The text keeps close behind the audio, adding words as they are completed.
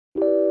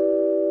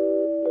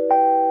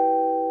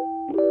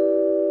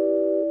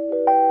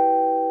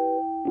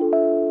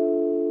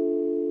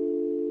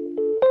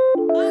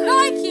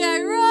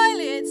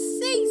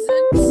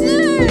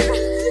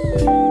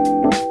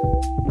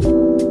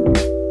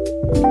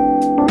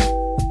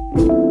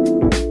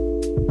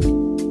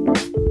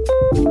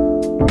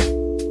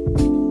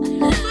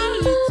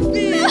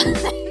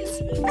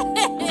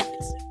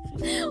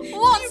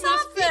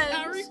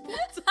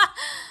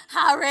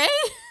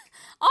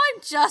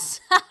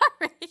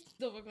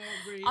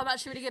can't breathe. I'm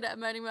actually really good at a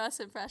Moaning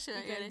Mercer impression.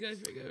 Okay, go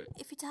for it, go.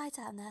 If you die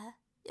down there,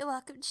 you're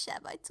welcome to share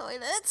my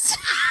toilets.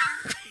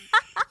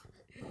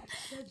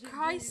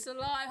 Christ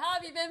alive, how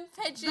have you been,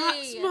 Pidgey?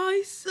 That's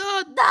my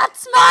son.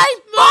 That's my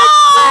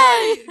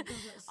boy!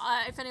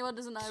 If anyone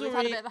doesn't know, we've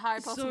had a bit of a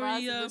Harry Potter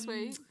marathon this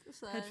week.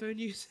 So. Headphone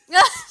use.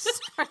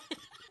 Sorry.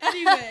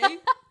 Anyway,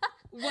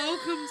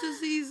 welcome to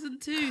season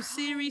 2,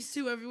 series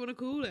 2, whatever you want to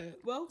call it.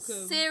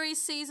 Welcome.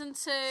 Series season 2.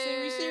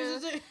 Series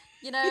 2.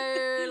 You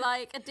know,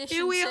 like edition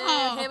Here we 2.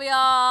 are. Here we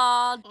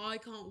are. I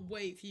can't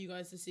wait for you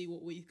guys to see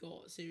what we've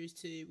got. Series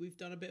 2. We've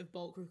done a bit of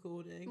bulk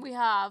recording. We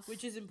have.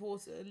 Which is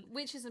important.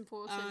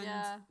 And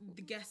yeah.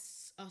 The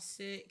guests are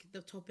sick.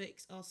 The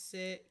topics are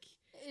sick.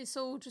 It's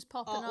all just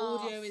popping off. Our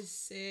audio is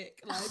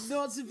sick. Like,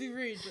 not to be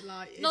rude, but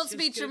like, it's not to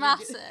be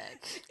dramatic.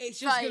 It's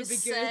just gonna be good.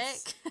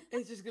 Sick.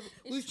 It's just gonna.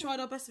 We've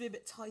tried our best to be a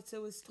bit tighter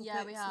with topics.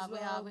 Yeah, we have. As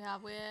well. We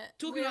have. We're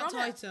talking about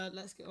tighter.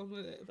 Let's get on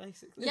with it,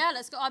 basically. Yeah,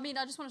 let's go. I mean,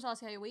 I just wanted to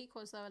ask you how your week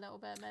was, though, a little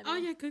bit, maybe. Oh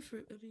yeah, go for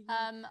it. I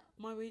mean,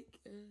 my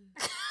week.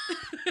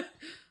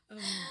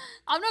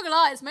 I'm not gonna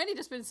lie, it's mainly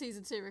just been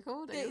season 2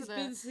 recording. It's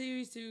been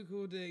series 2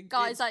 recording,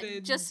 guys.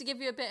 Just to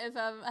give you a bit of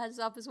heads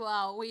up as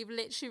well, we've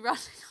literally run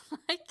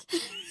like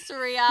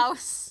 3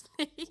 hours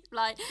sleep.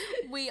 Like,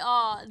 we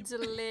are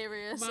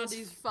delirious as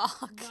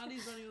fuck.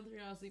 Maddie's running on 3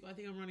 hours sleep. I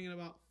think I'm running at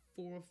about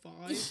 4 or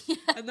 5,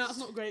 and that's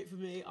not great for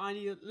me. I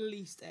need at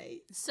least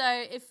 8. So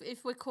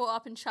if we're caught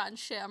up in chatting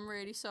shit, I'm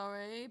really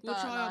sorry. We'll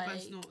but try our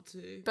best not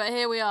to. But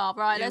here we are,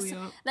 right?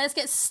 Let's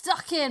get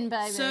stuck in,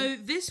 baby. So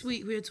this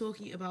week we are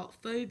talking about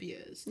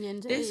phobias.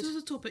 Indeed. This was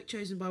a topic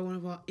chosen by one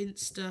of our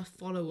Insta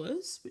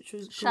followers, which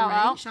was Shout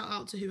out. Shout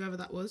out to whoever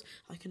that was.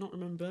 I cannot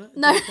remember.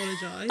 No, I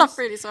apologise. I'm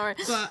really sorry.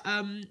 But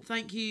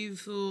thank you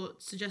for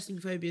suggesting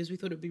phobias. We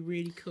thought it'd be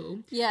really cool.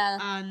 Yeah.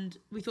 And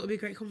we thought it'd be a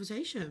great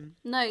conversation.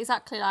 No,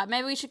 exactly. Like,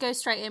 maybe we should go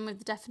straight in with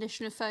the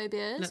definition of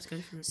phobias. Let's go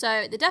for it.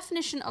 So the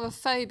definition of a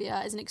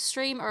phobia is an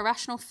extreme or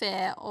irrational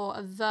fear or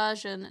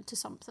aversion to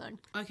something.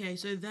 Okay,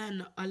 so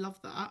then I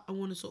love that. I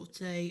want to sort of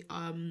say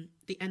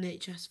the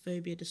NHS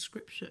phobia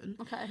description.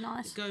 Okay,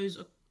 nice. It goes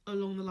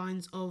along the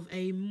lines of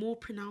a more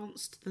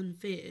pronounced than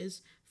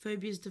fears.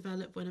 Phobias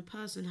develop when a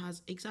person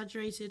has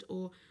exaggerated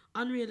or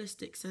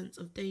unrealistic sense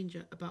of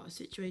danger about a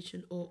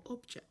situation or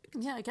object.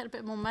 Yeah, get a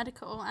bit more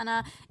medical. And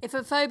if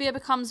a phobia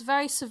becomes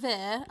very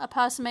severe, a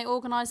person may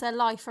organise their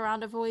life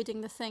around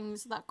avoiding the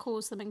things that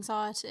cause them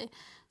anxiety.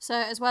 So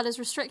as well as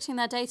restricting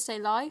their day-to-day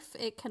life,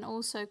 it can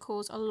also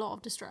cause a lot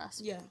of distress.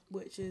 Yeah,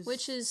 which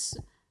is...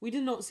 We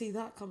did not see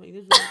that coming,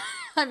 did we?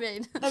 I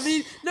mean,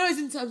 no, it's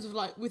in terms of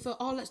like, we thought,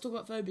 let's talk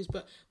about phobias,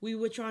 but we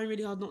were trying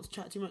really hard not to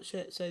chat too much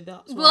shit, so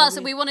that's why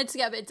we wanted to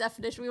get a bit of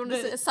definition. We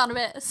wanted to sound a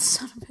bit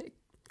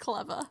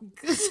clever.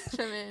 Do you know what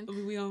I mean? I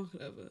mean, we are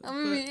clever. I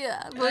mean,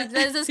 yeah. Well,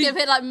 let's just give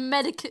it like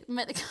medical.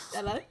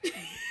 Hello?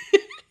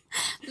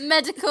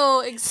 Medical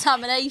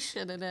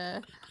examination in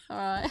here. All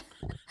right.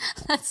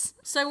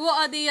 So what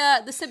are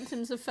the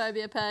symptoms of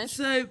phobia, Paige?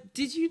 So,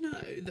 did you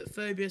know that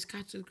phobia is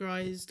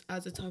categorised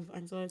as a type of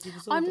anxiety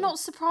disorder? I'm not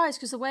surprised,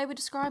 because the way we're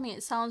describing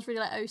it sounds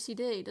really like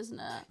OCD, doesn't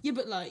it? Yeah,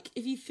 but like,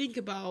 if you think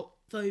about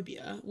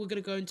phobia, we're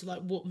going to go into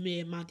like what me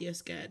and Maddie are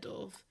scared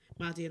of.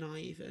 Maddie and I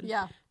even.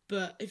 Yeah.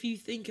 But if you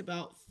think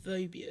about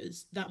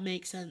phobias, that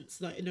makes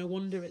sense. Like, no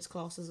wonder it's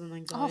classed as an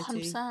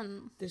anxiety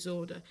 100%.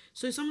 disorder.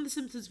 So some of the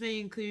symptoms may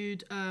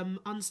include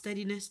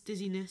unsteadiness,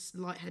 dizziness,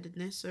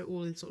 lightheadedness, so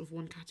all in sort of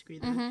one category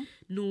there. Mm-hmm.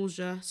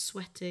 Nausea,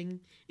 sweating,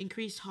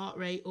 increased heart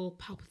rate or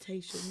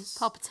palpitations.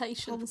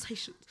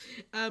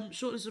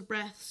 Shortness of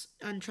breath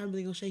and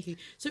trembling or shaking.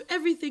 So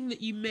everything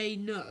that you may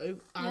know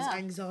as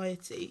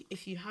anxiety,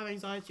 if you have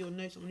anxiety or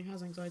know someone who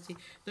has anxiety,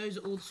 those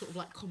are all sort of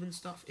like common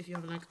stuff if you're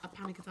having like a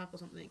panic attack or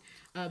something.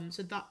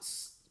 So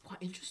that's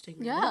quite interesting.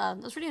 Really. Yeah,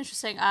 that's really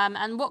interesting.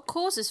 And what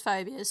causes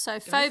phobias? So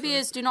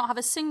phobias do not have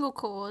a single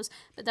cause,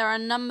 but there are a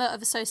number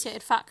of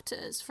associated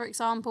factors. For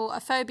example, a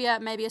phobia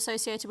may be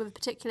associated with a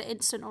particular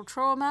incident or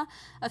trauma.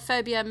 A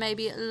phobia may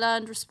be a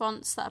learned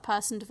response that a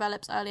person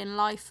develops early in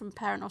life from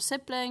parent or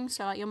sibling,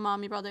 so like your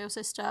mum, your brother, your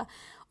sister.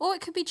 Or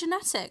it could be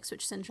genetics,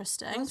 which is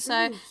interesting.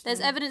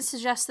 There's evidence to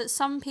suggest that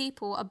some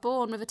people are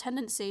born with a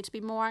tendency to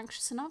be more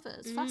anxious than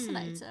others.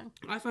 Fascinating.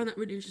 I find that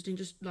really interesting,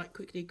 just like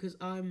quickly, because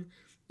I'm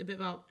a bit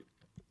about...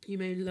 You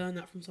may learn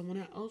that from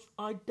someone else.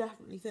 I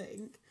definitely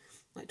think,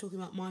 like talking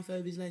about my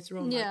phobias later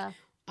on, like,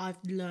 I've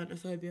learned a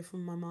phobia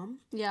from my mum.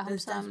 Yeah, 100%.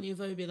 There's definitely a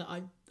phobia that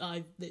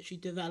I literally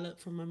developed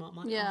from my mum,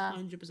 like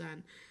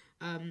 100%.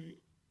 And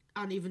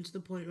even to the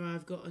point where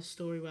I've got a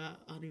story where,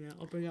 anyway,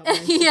 I'll bring it up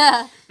later.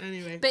 Yeah.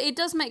 Anyway. But it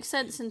does make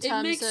sense in terms of...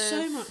 It makes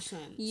so much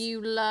sense.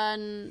 You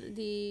learn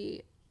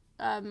the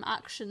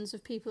actions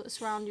of people that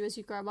surround you as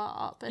you grow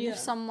up. And if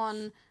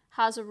someone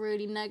has a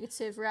really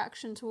negative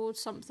reaction towards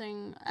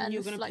something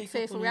and like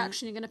fearful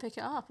reaction, you're going to pick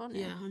it up, aren't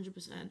you? Yeah,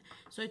 100%.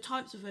 So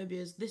types of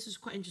phobias, this is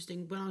quite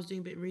interesting. When I was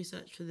doing a bit of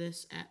research for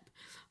this app,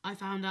 I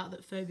found out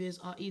that phobias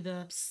are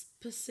either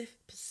specific.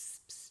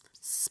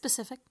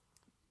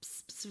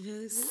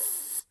 Yes.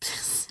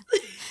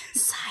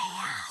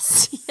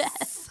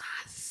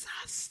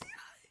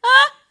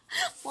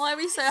 Why are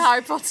we so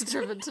Harry Potter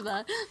driven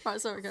today? Right,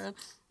 sorry, go on.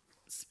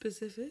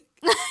 Specific.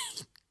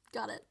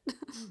 Got it.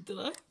 Did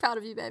I? Proud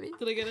of you, baby.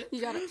 Did I get it? You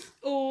got it.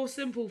 Or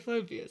simple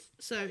phobias.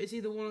 So it's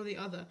either one or the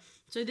other.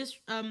 So this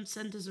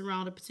centers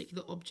around a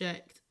particular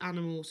object,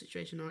 animal,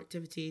 situation, or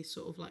activity,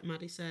 sort of like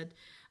Maddie said,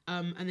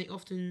 and they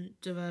often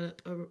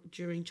develop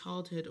during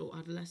childhood or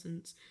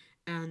adolescence,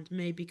 and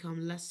may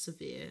become less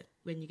severe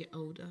when you get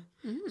older.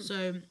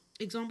 So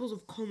examples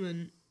of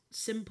common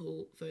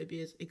simple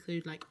phobias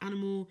include like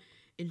animal,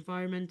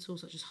 environmental,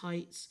 such as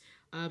heights,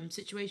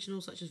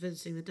 situational, such as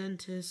visiting the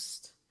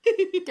dentist.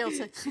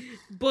 Guilty.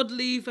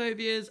 Bodily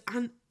phobias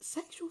and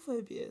sexual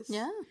phobias.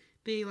 Yeah.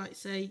 Be like,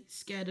 say,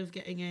 scared of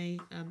getting a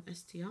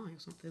STI or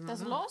something like There's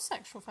that. a lot of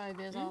sexual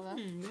phobias, are there?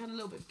 We had a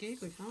little bit of gig,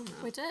 we found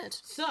that. We did.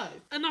 So,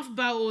 enough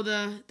about all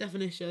the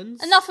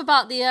definitions. Enough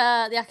about the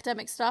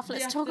academic stuff.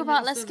 Let's talk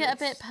about. Let's get a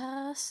bit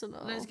studies.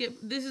 personal.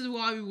 This is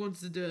why we wanted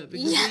to do it,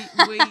 because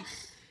we okay.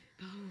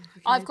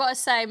 I've got to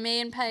say, me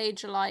and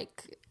Paige are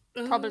like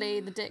probably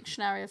the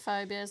dictionary of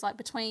phobias. Like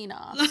between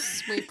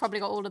us, we've probably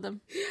got all of them.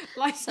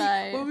 Like, So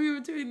when we were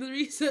doing the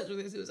research on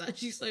this, it was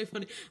actually so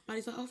funny.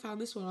 Maddie's like, "Oh, I found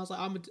this one." I was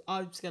like,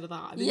 I'm scared of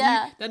that. And then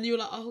Yeah. then you were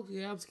like, "Oh,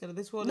 yeah, I'm scared of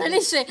this one." then And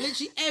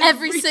literally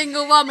every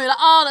single one, we're like,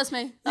 oh, that's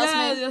me. That's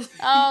me. Yeah.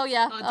 Oh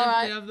yeah. I All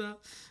right. definitely have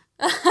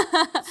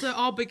that. So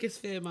our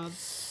biggest fear, man.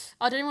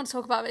 I don't even want to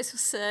talk about it. It's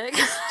sick.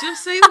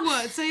 Just say the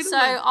word. Say the So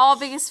word. our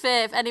biggest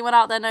fear, if anyone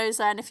out there knows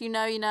that, and if you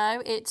know, you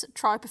know, it's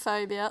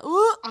trypophobia.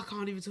 Ooh. I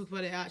can't even talk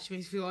about it. It actually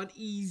makes me feel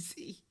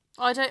uneasy.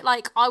 I don't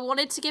like. I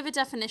wanted to give a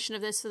definition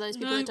of this for those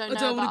people No, that don't I know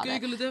don't want about to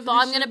Google it. a definition. But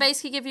I'm going to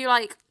basically give you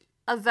like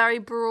a very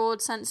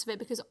broad sense of it,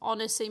 because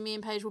honestly, me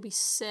and Paige will be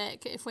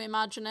sick if we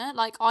imagine it.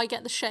 Like, I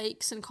get the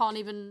shakes and can't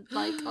even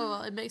like.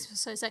 Oh, it makes me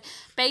so sick.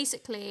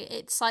 Basically,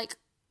 it's like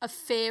a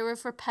fear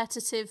of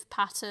repetitive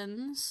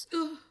patterns.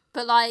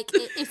 But like,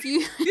 if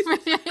you it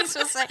really makes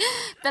me sick.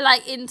 But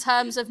like, in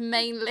terms of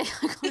mainly,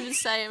 I can't even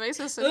say it. Makes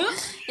me sick.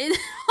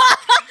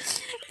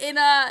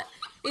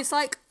 It's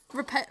like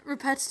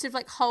repetitive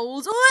like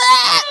holes.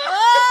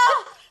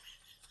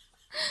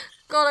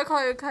 God, I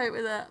can't even cope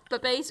with it.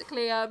 But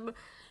basically,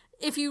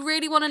 if you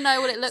really want to know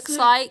what it looks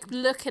like,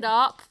 look it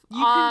up.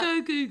 You can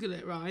go Google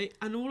it, right?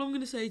 And all I'm going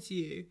to say to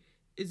you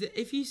is that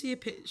if you see a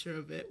picture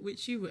of it,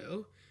 which you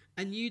will,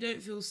 and you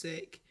don't feel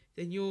sick,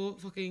 then you're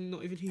fucking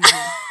not even human.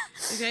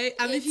 Okay?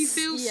 And if you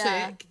feel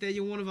sick, then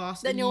you're one of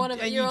us. Then you're one of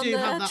us. You're on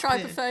the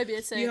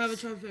trypophobia team. You have a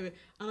trypophobia.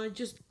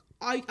 And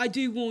I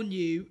do warn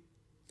you.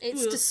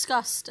 It's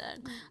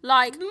disgusting.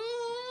 Like, it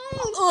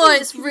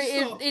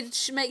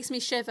makes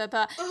me shiver.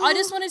 But I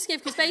just wanted to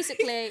give, because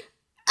basically,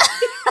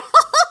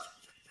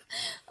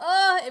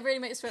 it really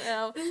makes me feel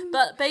ill.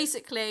 But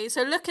basically,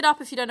 so look it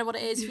up if you don't know what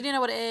it is. If you don't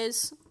know what it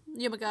is,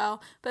 you're my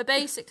girl. But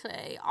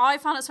basically, I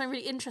found out something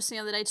really interesting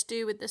the other day to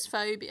do with this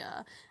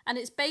phobia. And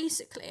it's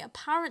basically,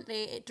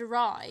 apparently, it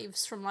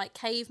derives from like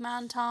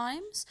caveman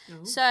times.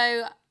 Oh.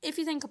 So if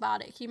you think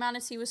about it,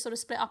 humanity was sort of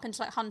split up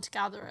into like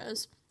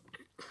hunter-gatherers.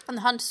 And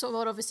the hunters sort of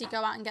would obviously go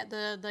out and get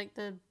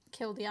the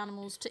kill the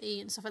animals to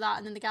eat and stuff like that.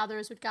 And then the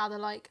gatherers would gather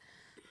like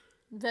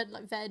veg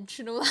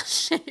and all that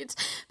shit.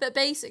 But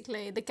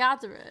basically, the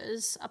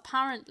gatherers,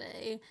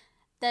 apparently,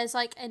 there's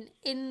like an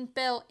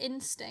inbuilt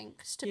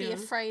instinct to be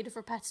afraid of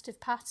repetitive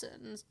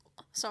patterns.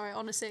 Sorry,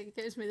 honestly, it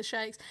gives me the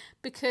shakes.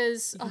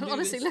 Because,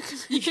 honestly, look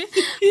at me.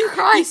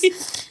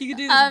 Christ. You can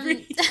do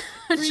this.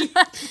 Breathe.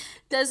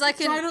 There's like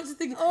Try not to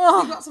think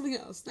about something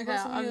else. Think about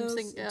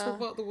something else. Talk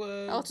about the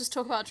word. I'll just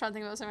try and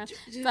think about something else.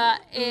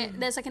 But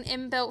there's like an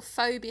inbuilt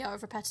phobia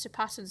of repetitive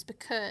patterns,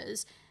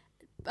 because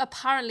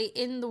apparently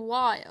in the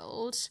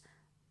wild,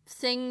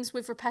 things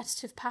with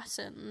repetitive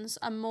patterns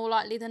are more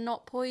likely than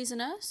not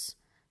poisonous.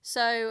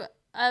 So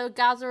a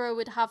gatherer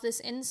would have this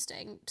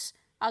instinct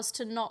as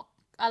to not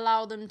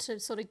allow them to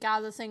sort of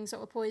gather things that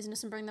were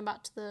poisonous and bring them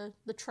back to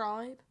the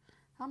tribe.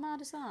 How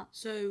mad is that?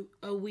 So,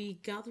 are we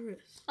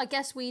gatherers? I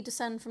guess we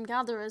descend from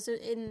gatherers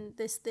in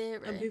this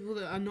theory. And people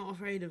that are not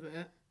afraid of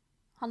it?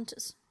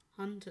 Hunters.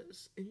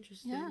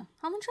 Interesting. Yeah.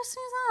 How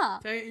interesting is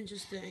that? Very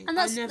interesting. And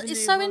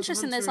it's so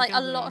interesting. There's like a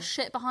lot of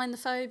shit behind the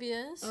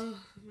phobias. Oh,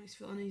 it makes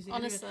me feel uneasy.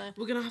 Honestly. Anyway,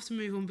 we're going to have to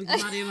move on,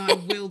 because Maddie and I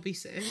will be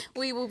sick.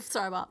 We will,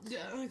 sorry about that.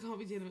 Yeah, I can't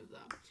be dealing with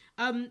that.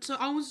 So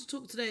I wanted to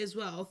talk today as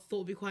well. Thought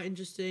it'd be quite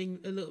interesting,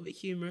 a little bit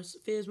humorous.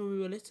 Fears when we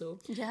were little.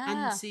 Yeah.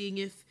 And seeing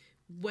if,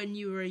 when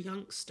you were a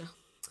youngster,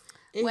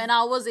 when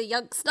I was a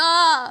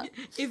youngster,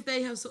 if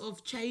they have sort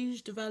of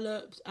changed,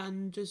 developed,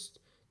 and just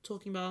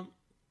talking about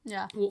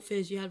what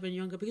fears you had when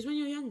you're younger. Because when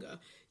you're younger,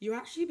 you're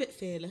actually a bit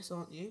fearless,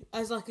 aren't you?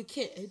 As like a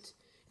kid,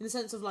 in the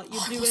sense of like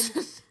you're doing.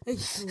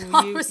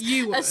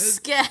 you were a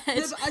scared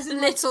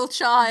little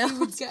child. You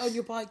would get on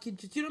your bike. Do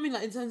you know what I mean?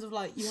 Like in terms of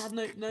like you had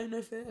no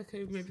fear.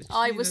 Okay, maybe.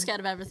 I was scared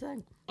of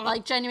everything.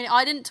 Like genuinely,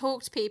 I didn't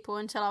talk to people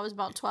until I was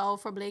about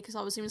 12, probably, because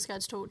I was even scared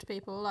to talk to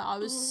people. Like I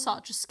was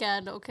such a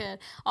scared little kid.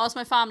 I asked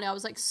my family. I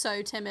was like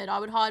so timid. I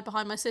would hide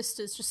behind my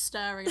sisters, just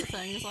staring at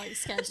things, like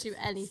scared to do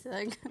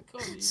anything.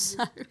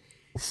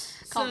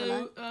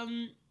 So,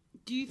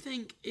 do you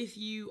think if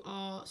you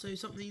are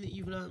something that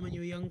you've learned when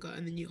you were younger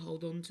and then you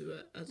hold on to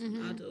it as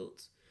an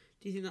adult,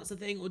 Do you think that's a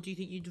thing, or do you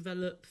think you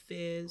develop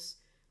fears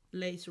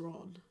later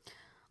on?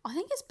 I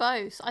think it's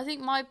both. I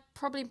think my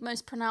probably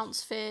most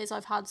pronounced fears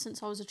I've had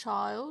since I was a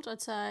child,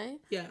 I'd say.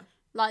 Yeah.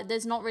 Like,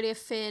 there's not really a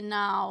fear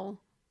now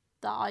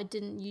that I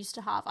didn't used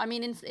to have. I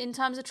mean, in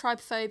terms of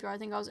trypophobia, I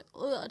think I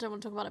don't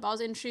want to talk about it, but I was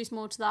introduced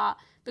more to that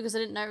because I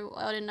didn't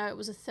know it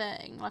was a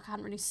thing. Like, I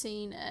hadn't really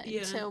seen it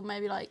until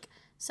maybe, like,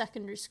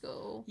 secondary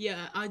school.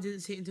 Yeah, I didn't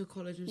see it until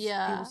college and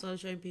people started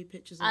showing me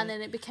pictures of and it.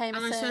 then it became a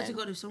thing. And I swear to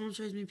God, if someone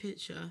shows me a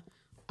picture,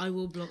 I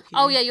will block you.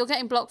 Oh, yeah, you're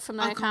getting blocked from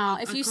their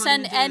account. If you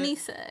send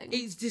anything...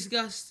 It's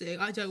disgusting.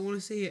 I don't want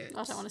to see it.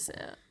 I don't want to see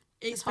it.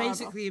 It's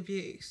basically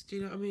abuse. Do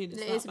you know what I mean? It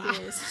is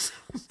abuse.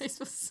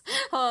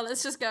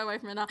 Let's just go away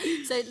from it now.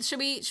 So, should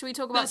we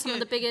talk about some of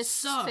the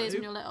biggest fears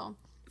when you're little?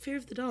 Fear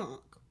of the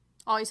dark.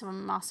 I used to have a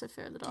massive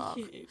fear of the dark.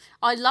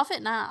 I love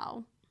it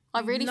now.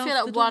 I really feel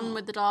at one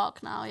with the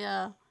dark now,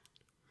 yeah.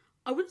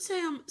 I wouldn't say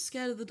I'm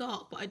scared of the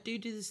dark, but I do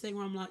this thing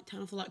where I'm like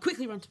 10 off, like,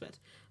 quickly run to bed.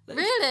 Like,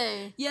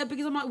 really? Yeah,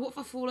 because I'm like, what if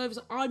I fall over?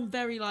 So I'm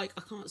very like,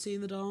 I can't see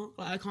in the dark.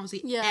 Like, I can't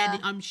see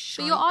I'm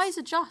shite. But your eyes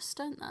adjust,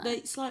 don't they?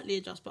 They slightly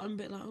adjust, but I'm a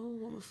bit like, oh,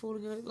 what am I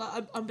falling over?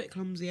 Like, I'm a bit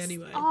clumsy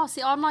anyway. Oh,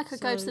 see, I'm like a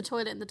go to the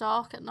toilet in the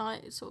dark at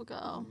night sort of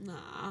girl.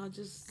 Nah,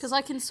 just... Because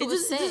I can sort of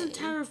see. It doesn't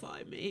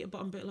terrify me,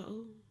 but I'm a bit like,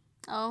 oh.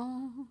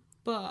 Oh.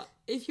 But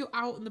if you're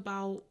out and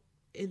about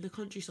in the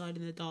countryside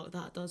in the dark,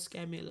 that does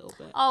scare me a little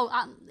bit. Oh,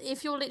 and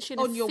if you're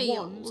literally in a field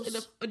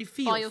on your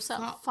field by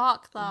yourself,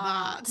 fuck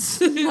that.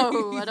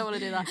 No, I don't want to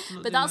do that.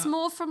 But that's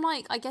more from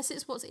like, I guess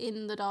it's what's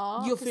in the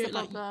dark. You're fearing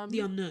like the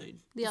unknown.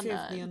 The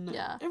unknown.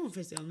 Yeah. Everyone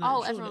fears the unknown.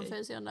 Oh, everyone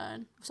fears the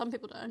unknown. Some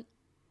people don't.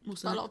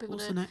 But a lot of people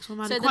do. What's the next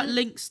one? So quite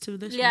links to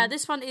this one. Yeah,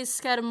 this one is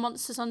scared of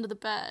monsters under the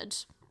bed.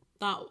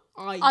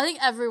 I think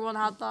everyone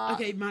had that.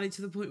 Okay, Maddie,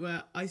 to the point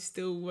where I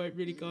still won't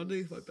really go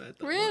underneath my bed.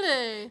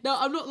 Really? No,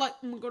 I'm not like,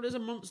 oh my God, there's a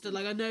monster.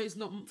 Like, I know it's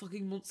not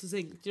fucking Monsters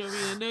Inc. Do you know what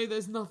I mean? I know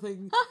there's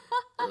nothing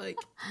like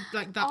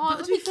that. Oh,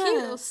 but to be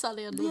fair, cute,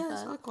 Sully under the bed.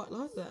 Yes, I quite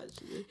like that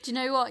actually. Do you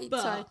know what?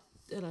 Sorry.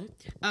 Hello.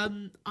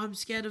 I'm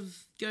scared of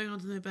going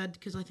onto my bed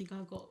because I think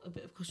I've got a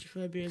bit of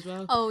claustrophobia as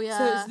well. Oh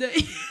yeah. So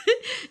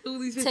it's all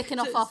these things. Ticking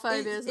off our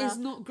phobias. It's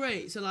not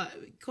great. So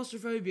like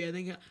claustrophobia, and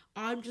then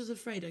I'm just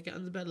afraid I get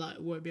under bed, like I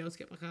won't be able to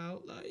get back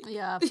out. Like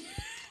yeah. Do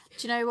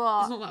you know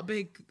what? It's not that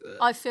big.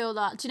 I feel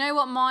that. Do you know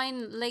what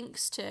mine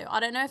links to? I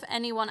don't know if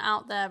anyone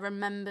out there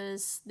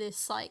remembers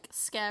this like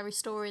scary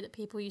story that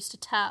people used to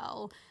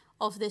tell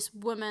of this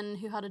woman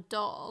who had a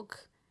dog.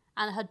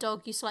 And her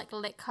dog used to like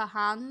lick her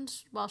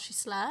hand while she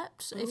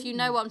slept. Ooh. If you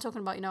know what I'm talking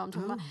about, you know what I'm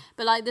talking about.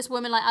 But like this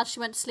woman, like as she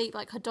went to sleep,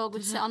 like her dog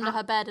would sit under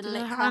her bed and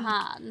lick her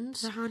hand.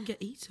 Does her hand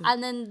get eaten?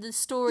 And then the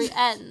story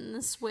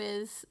ends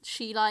with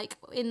she like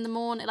in the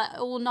morning, like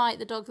all night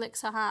the dog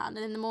licks her hand,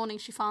 and in the morning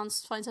she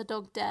finds her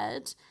dog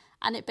dead.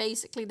 And it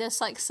basically, there's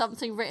like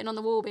something written on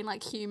the wall being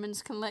like,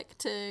 humans can lick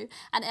too.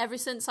 And ever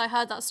since I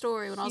heard that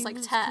story when I was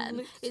like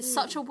 10, it's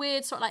such a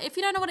weird sort of like, if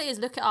you don't know what it is,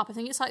 look it up. I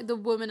think it's like The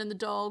Woman and the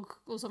Dog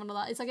or something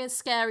like that. It's like a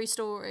scary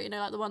story, you know,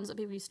 like the ones that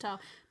people used to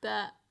tell.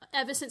 But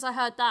ever since I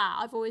heard that,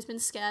 I've always been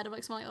scared of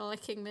like someone like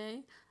licking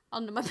me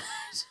under my bed.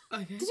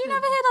 Okay. Did you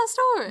never hear that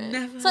story?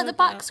 Never. It's like the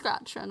back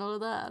scratcher and all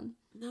of them.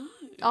 No.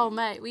 Oh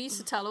mate, we used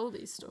to tell all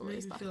these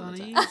stories back in the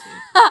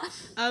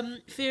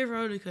day. Fear of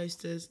roller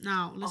coasters.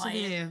 Now, listen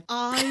here.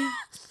 I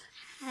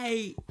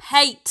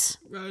hate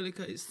roller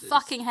coasters.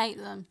 Fucking hate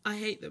them. I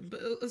hate them,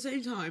 but at the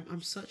same time,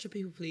 I'm such a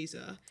people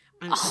pleaser.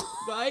 And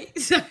right?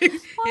 So why are we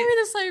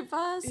the same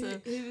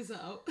person? Hear this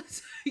out.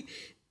 So,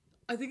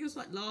 I think it was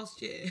like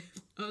last year.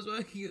 I was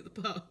working at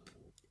the pub.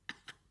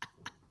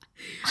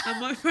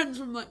 And my friends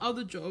from my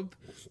other job,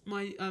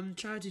 my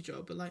charity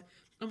job, were like,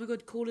 oh my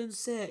God, call in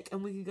sick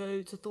and we can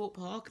go to Thorpe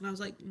Park. And I was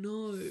like,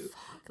 no.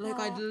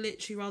 I'd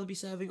literally rather be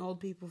serving old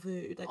people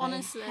food. Like,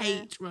 honestly. I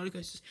hate roller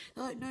coasters.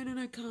 They're like,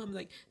 no, come.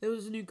 Like, there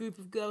was a new group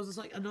of girls. There's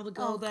like another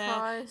girl there.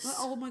 Like,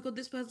 oh my God,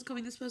 this person's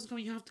coming,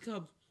 you have to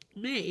come.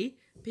 Me,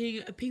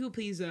 being a people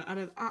pleaser and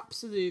an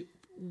absolute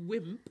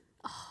wimp,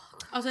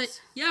 I was like,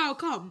 yeah, I'll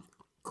come.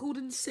 Called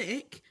in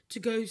sick to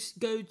go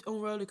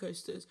on roller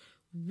coasters.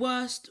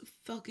 Worst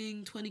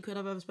fucking 20 quid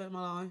I've ever spent in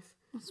my life.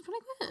 That's pretty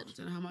good. I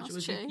don't know how much it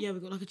was. Cheap. Yeah,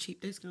 we got like a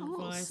cheap discount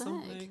via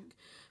something.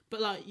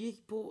 But like you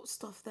bought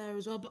stuff there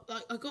as well. But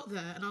like I got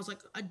there and I was like,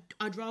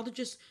 I'd rather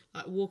just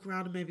like walk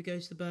around and maybe go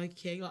to the Burger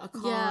King. Like I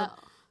can't. Yeah.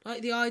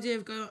 Like the idea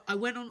of going, I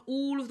went on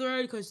all of the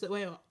roller coasters that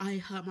way. I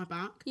hurt my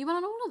back. You went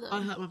on all of them?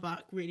 I hurt my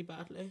back really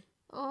badly.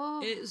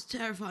 Oh. It's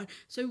terrifying.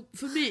 So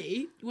for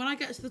me, when I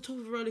get to the top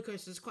of a roller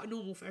coaster, it's quite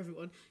normal for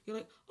everyone. You're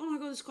like, oh my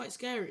God, it's quite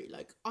scary.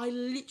 Like I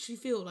literally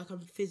feel like I'm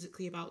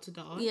physically about to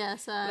die. Yeah,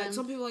 so like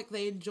some people like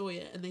they enjoy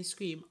it and they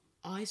scream.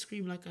 I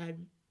scream like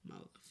I'm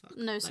motherfucker.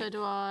 No, like, so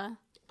do I.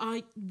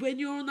 When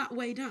you're on that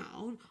way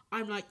down,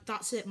 I'm like,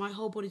 that's it. My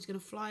whole body's gonna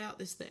fly out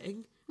this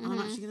thing. And I'm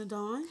actually gonna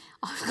die.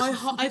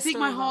 I think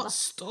my heart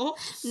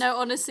stops. No,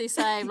 honestly,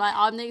 same. Like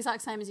I'm the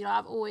exact same as you. Like,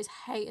 I've always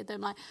hated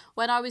them. Like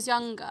when I was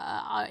younger,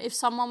 if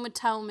someone would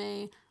tell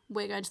me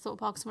we're going to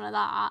Thorpe Park or something like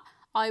that,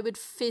 I would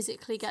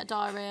physically get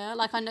diarrhea.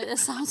 Like, I know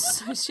this sounds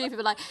so stupid,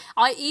 but like,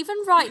 I even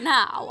right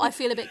now, I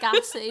feel a bit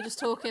gassy just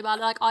talking about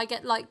it. Like, I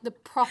get like the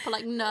proper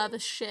like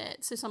nervous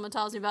shit. So someone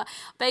tells me about.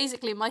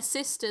 Basically, my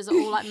sisters are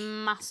all like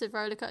massive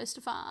roller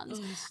coaster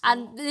fans,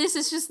 and this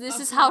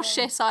is how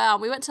shit I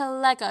am. We went to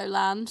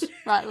Legoland,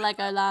 right?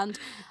 Legoland.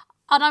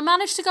 And I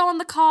managed to go on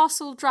the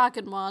Castle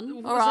Dragon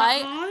one, all right?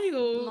 Was that high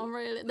or? Not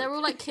really. They were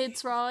all like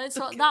kids' rides.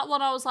 So that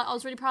one, I was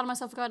really proud of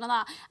myself for going on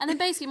that. And then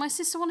basically, my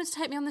sister wanted to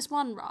take me on this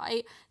one,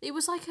 right? It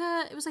was like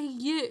a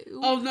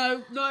U. Oh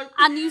no.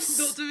 And you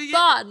Not doing it.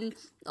 spun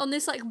on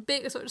this like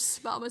big. I sort of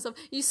spat on myself.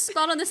 You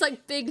spun on this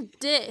like big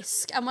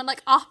disc and went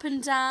like up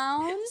and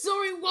down.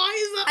 Sorry, why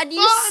is that? And fun?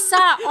 you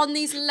sat on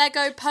these Lego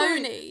Sorry,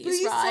 ponies,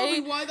 please right? tell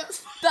me why that's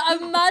fun.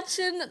 But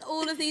imagine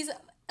all of these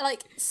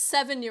like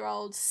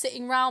 7-year-olds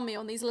sitting around me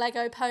on these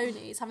Lego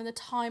ponies having the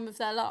time of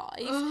their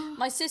life.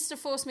 My sister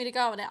forced me to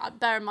go on it.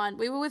 Bear in mind,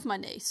 we were with my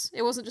niece.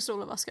 It wasn't just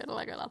all of us going to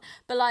Legoland.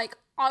 But like,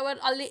 I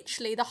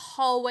literally the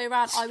whole way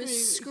around, I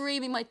was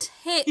screaming my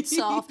tits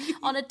off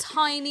on a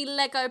tiny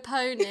Lego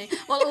pony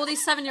while all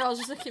these 7-year-olds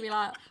just looking at me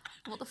like,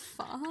 what the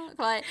fuck?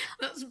 Like,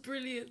 That's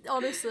brilliant.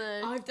 honestly.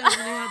 I've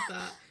definitely had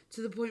that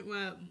to the point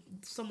where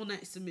someone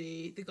next to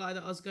me, the guy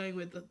that I was going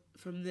with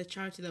from the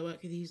charity that I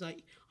work with, he's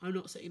like, I'm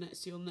not sitting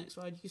next to you on the next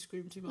ride, you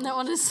scream too much. No,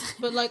 honestly.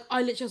 But like,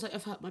 I literally was like,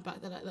 I've hurt my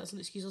back. They're like, that's an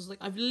excuse. I was like,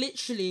 I've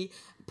literally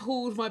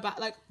pulled my back,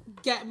 like,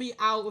 get me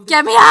out of this.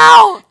 Get me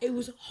out! It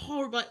was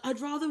horrible. Like, I'd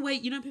rather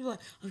wait. You know, people are like,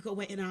 I've got to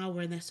wait an hour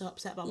and they're so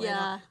upset about waiting.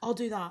 Yeah. Like, I'll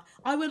do that.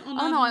 I went on,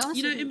 no, I honestly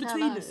you know, didn't care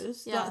In-Betweeners,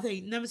 less. Yeah. that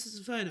thing, Nemesis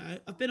Inferno.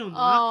 I've been on that.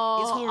 Oh,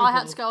 It's horrible. I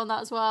had to go on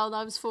that as well.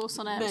 I was forced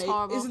on it. It was Mate,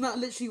 horrible. Isn't that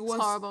literally worse?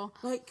 It's horrible.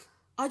 Like,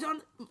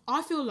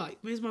 I feel like,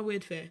 here's my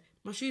weird fear,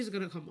 my shoes are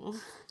going to come off.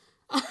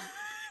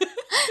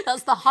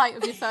 That's the height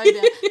of your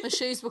phobia. My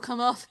shoes will come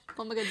off.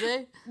 What am I going to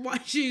do? My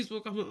shoes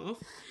will come off.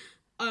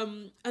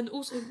 And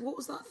also, what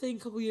was that thing a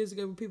couple of years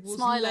ago when people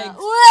Smiler.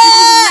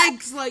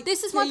 legs like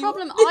This is my came-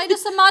 problem. I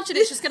just imagine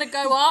it's just going to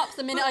go up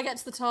the minute I get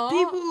to the top.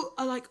 People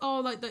are like, oh,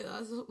 like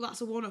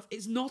that's a one-off.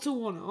 It's not a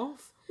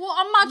one-off. Well,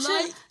 imagine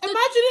Like,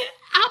 imagine it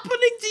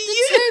happening to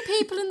you. two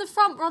people in the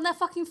front were on their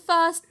fucking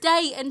first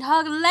date and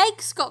her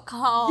legs got cut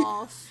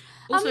off.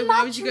 Also,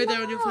 why would you go Imagine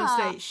there on your first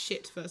that. date?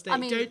 Shit, first date. I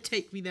mean, Don't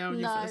take me there on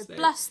your No, first date.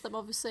 bless them.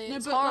 Obviously, No,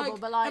 it's but horrible.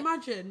 But like,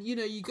 imagine, you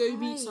know, you go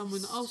meet Christ.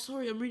 someone. Oh,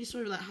 sorry, I'm really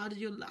sorry. Like, how did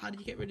you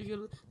get rid of your?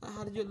 Like,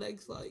 how did your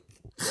legs like?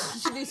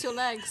 introduce your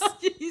legs. Not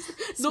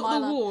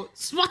Smiler. the wart.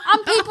 Smile.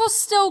 And people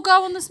still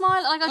go on the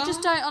smile. Like, I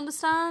just don't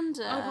understand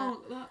it. I can't.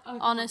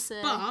 Honestly.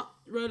 But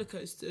roller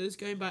coasters,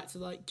 going back to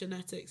like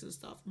genetics and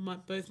stuff.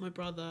 Both my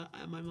brother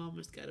and my mum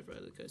are scared of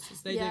roller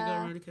coasters. They don't go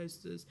on roller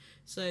coasters,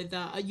 so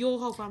that your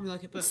whole family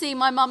like it. But See,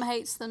 my mum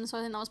hates them, so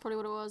I think that was probably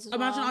what it was. As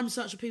imagine well. I'm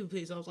such a people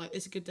pleaser. I was like,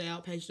 it's a good day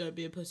out, Paige. Don't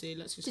be a pussy.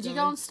 Let's just. Did you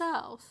go on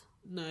stealth?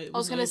 No, it I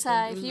was gonna open.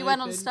 say, It if was you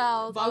went on open.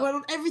 stealth, but I went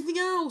on everything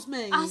else,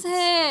 mate. As if.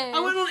 I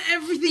went on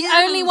everything The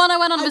else. only one I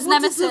went on was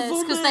wanted to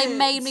Nemesis because they vomit.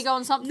 made me go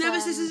on something.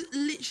 Nemesis is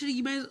literally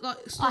you made like.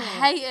 Stop. I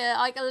hate it.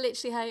 I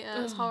literally hate it.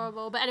 It's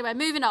horrible. But anyway,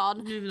 moving on.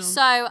 Moving on.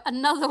 So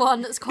another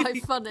one that's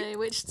quite funny,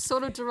 which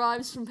sort of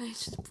derives from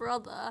Paige's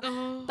brother,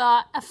 Oh.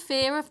 but a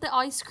fear of the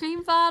ice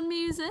cream van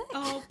music.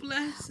 Oh,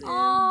 bless him.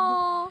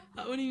 Oh.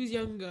 Like when he was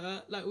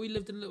younger, like we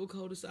lived in a little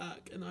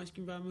cul-de-sac, and the ice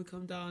cream van would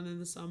come down in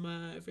the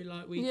summer every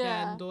like weekend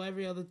Yeah. or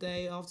every other day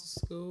after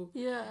school,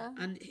 Yeah.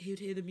 and he would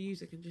hear the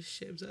music and just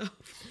shit himself.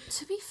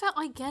 To be fair,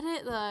 I get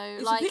it though.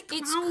 It's a like bit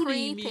it's clowny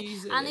creepy,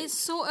 music. and it's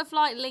sort of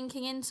like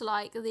linking into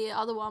like the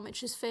other one,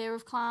 which is fear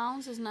of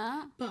clowns, isn't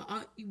it?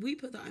 But we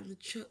put that in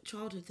the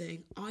childhood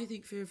thing. I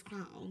think fear of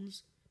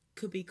clowns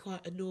could be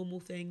quite a normal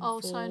thing.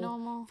 Oh, for, so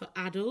normal. for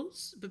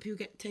adults, but people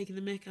get taken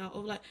the mick out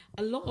of. Like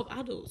a lot of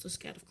adults are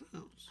scared of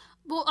clowns.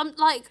 Well, I'm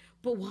like.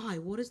 But why?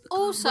 What is the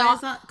Also,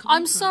 where's that coming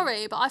I'm from?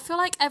 sorry, but I feel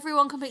like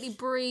everyone completely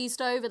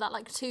breezed over that,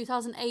 like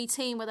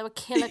 2018, where there were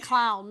killer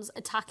clowns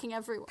attacking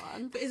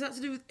everyone. But is that to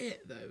do with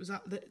it though? Was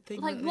that the thing?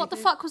 Like, that what they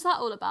the did? fuck was that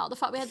all about? The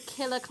fact we had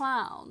killer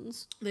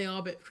clowns. They are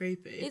a bit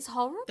creepy. It's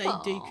horrible. They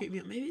do creep me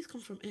out. Maybe it's come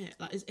from it.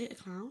 Like, is it a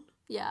clown?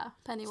 Yeah, So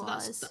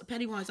Pennywise.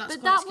 Pennywise. That's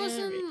But quite that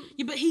scary. wasn't-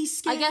 Yeah, but he's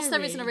scary. I guess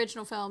there is an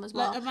original film as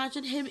well. Like,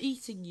 imagine him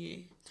eating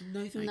you.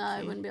 No, thank No,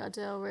 you. it wouldn't be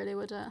ideal, really,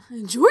 would it?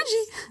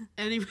 Georgie!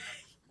 Anyway,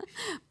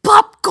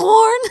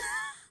 Popcorn!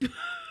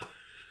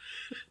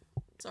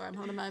 Sorry, I'm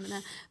having a moment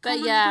here. But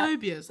common yeah.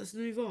 phobias. Let's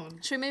move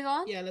on. Should we move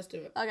on? Yeah, let's do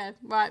it. Okay,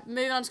 right.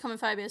 Moving on to common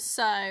phobias.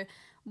 So,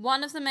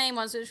 one of the main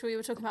ones which we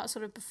were talking about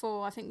sort of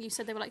before, I think you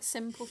said they were like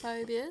simple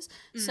phobias.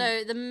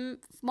 So,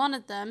 one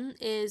of them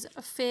is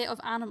a fear of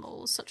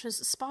animals, such as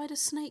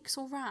spiders, snakes,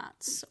 or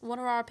rats. What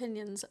are our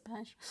opinions,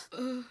 Paige?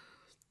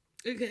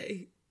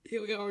 Okay,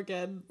 here we are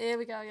again. Here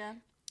we go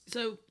again.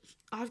 So,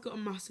 I've got a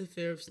massive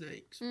fear of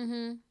snakes.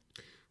 Mm-hmm.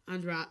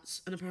 And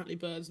rats, and apparently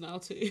birds now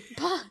too.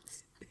 But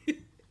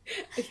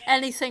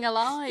anything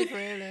alive,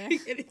 really.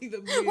 Anything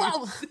that moves.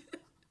 Wow.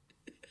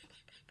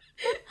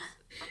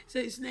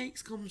 So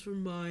snakes comes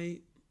from my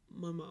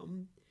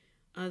mum.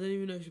 I don't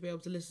even know if she'll be able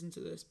to listen to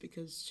this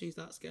because she's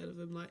that scared of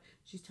them. Like,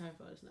 she's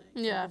terrified of snakes.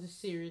 Yeah. It's a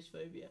serious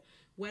phobia.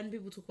 when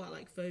people talk about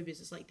like phobias,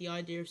 it's like the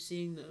idea of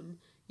seeing them,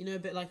 you know, a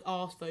bit like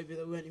arsephobia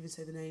that we won't even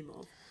say the name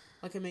of.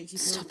 Like it makes you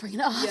feel... Stop bringing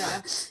it up.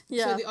 Yeah.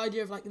 Yeah. So the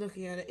idea of like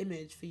looking at an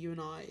image for you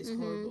and I is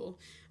horrible.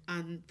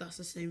 And that's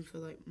the same for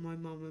like my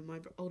mum and my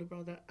older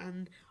brother.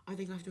 And I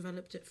think I've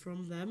developed it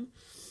from them.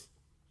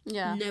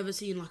 Yeah. Never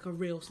seen like a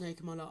real snake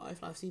in my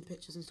life. Like, I've seen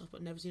pictures and stuff,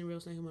 but never seen a real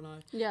snake in my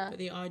life. Yeah. But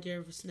the idea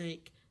of a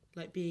snake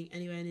like being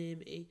anywhere near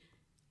me,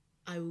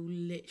 I will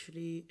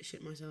literally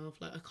shit myself.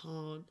 Like I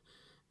can't.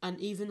 And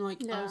even like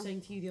I was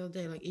saying to you the other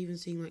day, like even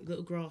seeing like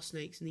little grass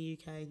snakes in the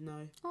UK,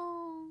 no.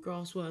 Oh.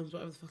 Grass worms,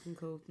 whatever the fucking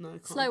called, no.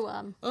 Can't. Slow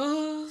worm.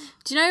 Oh.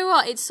 Do you know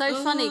what? It's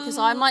so funny because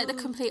I'm like the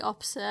complete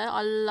opposite.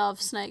 I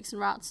love snakes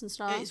and rats and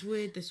stuff. It's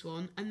weird, this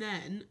one. And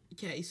then,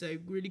 okay, so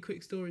really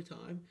quick story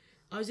time.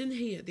 I was in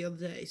here the other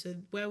day, so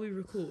where we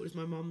record is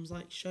my mum's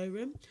like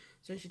showroom.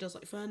 So she does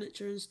like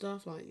furniture and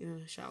stuff, like, you know,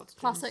 shout out to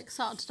Classic,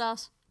 shout out to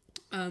Daz.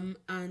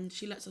 And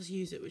she lets us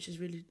use it, which is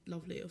really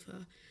lovely of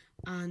her.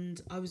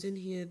 And I was in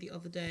here the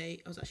other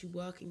day. I was actually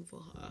working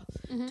for her,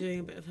 doing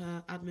a bit of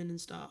her admin and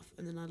stuff.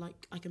 And then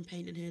I can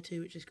paint in here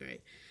too, which is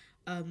great.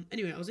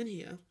 Anyway, I was in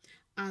here,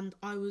 and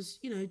I was,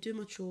 you know, doing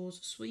my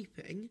chores,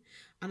 sweeping,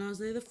 and I was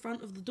near the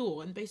front of the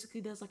door, and basically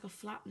there's like a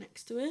flat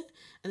next to it,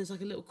 and there's like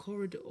a little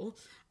corridor,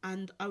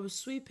 and I was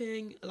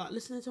sweeping, like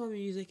listening to my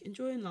music,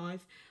 enjoying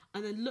life,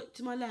 and then looked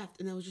to my left,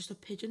 and there was just a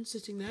pigeon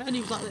sitting there, and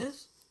he was like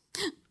this.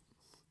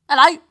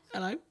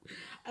 Hello.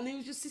 And he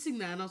was just sitting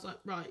there, and I was like,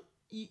 right,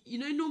 you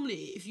know,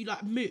 normally if you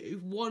like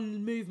move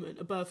one movement,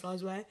 a bird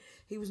flies away.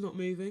 He was not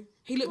moving.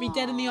 He looked me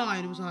dead in the eye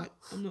and was like,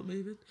 I'm not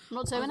moving. I'm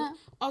not doing it.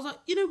 I was like,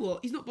 you know what?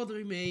 He's not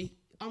bothering me.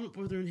 I'm not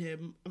bothering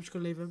him. I'm just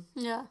gonna leave him.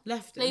 Yeah.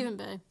 Left him. Leave him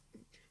be.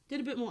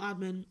 Did a bit more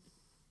admin.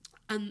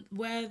 And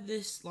where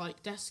this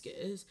like desk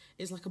is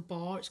like a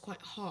bar. It's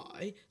quite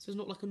high, so it's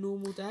not like a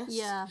normal desk.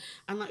 Yeah.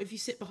 And like if you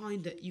sit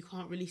behind it, you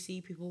can't really see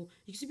people.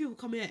 You can see people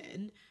come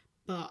in,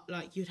 but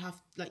like you'd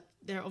have like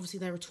they're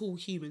a tall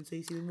human, so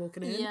you see them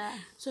walking in. Yeah.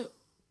 So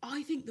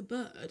I think the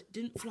bird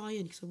didn't fly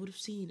in because I would have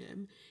seen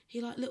him.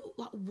 He like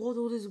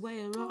waddled his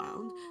way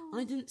around, and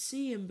I didn't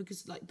see him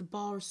because like the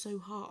bar is so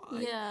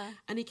high. Yeah.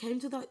 And he came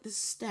to like the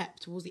step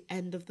towards the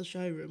end of the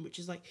showroom, which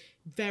is like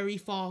very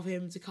far for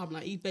him to come.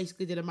 Like he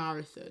basically did a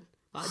marathon,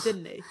 like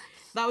didn't he?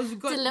 That was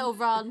good. Did a little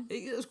run.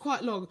 It was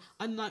quite long,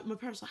 and like my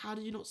parents were like, how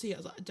did you not see it? I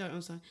was like, I don't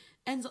understand.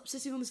 Ends up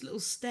sitting on this little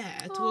stair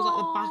towards like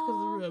the back of the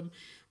room.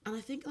 And I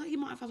think like he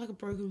might have had like a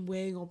broken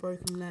wing or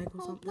broken leg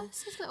or something.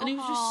 And he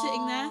was just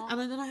sitting there,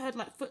 and then I heard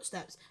like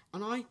footsteps,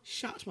 and I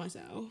shat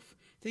myself,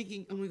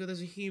 thinking, oh my god,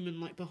 there's a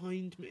human like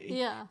behind me.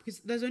 Yeah. Because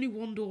there's only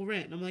one door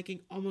in. I'm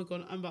thinking, oh my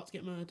god, I'm about to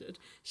get murdered.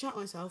 Shat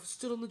myself,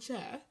 stood on the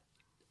chair.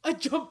 I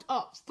jumped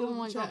up, stood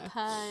on the chair. Oh my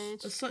god,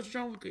 Paige. That's such a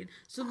drama queen.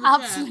 Stood on the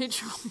chair, Absolute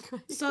drama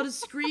queen. started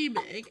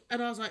screaming,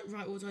 and I was like,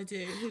 right, what do I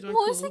do? Who do I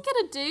call? What is it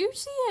gonna do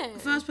to you? The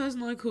first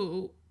person I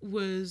call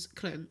was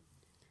Clint.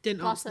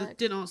 Didn't answer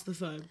the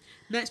phone.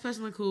 Next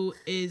person I call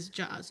is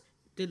Jazz.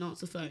 Didn't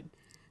answer the phone.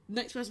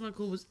 Next person I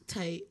call was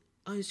Tate.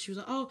 She was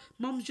like, oh,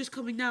 Mum's just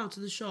coming now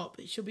to the shop.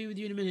 She'll be with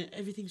you in a minute.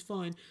 Everything's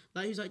fine.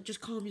 Like, he was like, just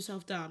calm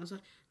yourself down. I was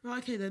like, right,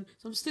 okay then.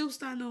 So I'm still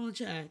standing on the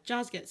chair.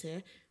 Jazz gets here.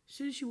 As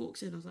soon as she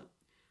walks in, I was like,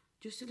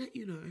 just to let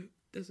you know,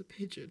 there's a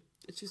pigeon.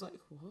 And she's like,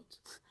 what?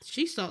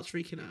 She starts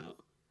freaking out.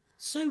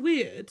 So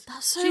weird.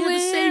 That's so weird. She had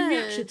the same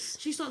weird. reaction.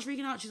 She starts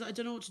freaking out. She's like, I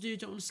don't know what to do.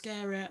 Don't want to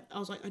scare it. I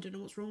was like, I don't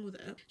know what's wrong with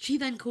it. She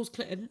then calls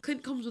Clint.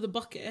 Clint comes with a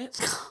bucket.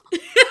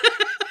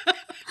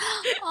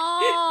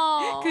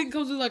 Oh. Clint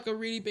comes with like a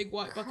really big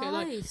white bucket.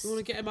 Like, Christ. we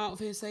want to get him out of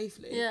here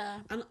safely. Yeah.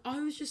 And I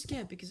was just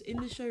scared because in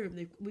the showroom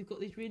we've got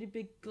these really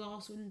big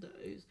glass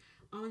windows,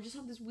 and I just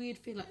have this weird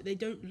feeling like they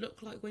don't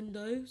look like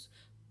windows.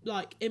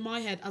 Like, in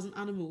my head, as an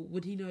animal,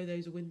 would he know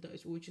those are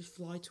windows, or would he just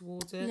fly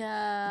towards it?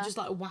 Yeah. And just,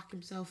 like, whack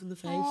himself in the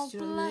face, Oh, do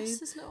you know what I mean? bless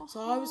his little So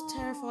I was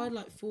terrified,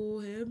 like,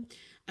 for him,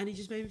 and he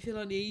just made me feel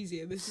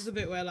uneasy, and this is a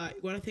bit where, like,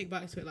 when I think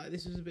back to it, like,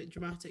 this was a bit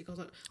dramatic. I was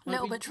like... A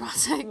little bit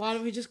dramatic. Why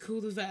don't we just call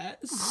the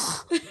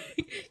vets?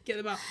 Get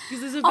them out.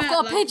 Because there's a I've vet,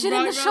 got a like, pigeon in right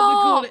the round the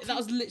shop. corner. That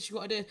was literally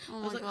what I did. Oh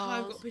I was my like, hi,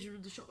 I've God. got a pigeon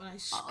in the shop, and I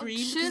shit.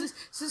 screamed.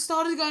 So it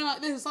started going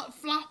like this, like,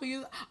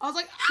 flapping. I was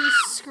like, She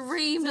ah!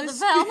 screamed So at I the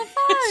vet on the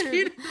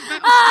screamed phone. at the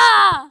vet.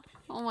 Ah!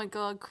 Oh my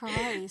god,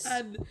 Christ.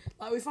 And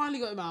like we finally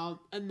got him out,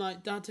 and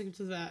like Dad took him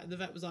to the vet, and the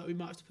vet was like, we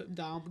might have to put him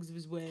down because of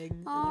his wing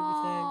and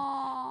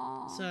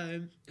Oh. everything.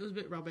 So it was a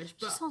bit rubbish,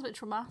 but Just sounds a bit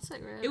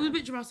traumatic, really. it was a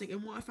bit dramatic.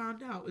 And what I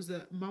found out was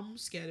that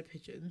Mum's scared of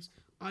pigeons.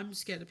 I'm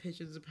scared of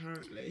pigeons,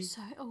 apparently.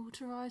 So it all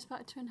derives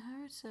back to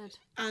inherited.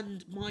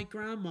 And my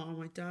grandma on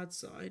my dad's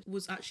side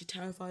was actually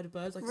terrified of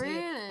birds. Like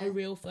Really? a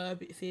real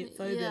phobia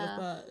Yeah. of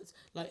birds.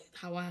 Like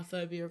how I have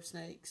phobia of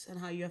snakes, and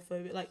how you have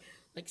phobia, like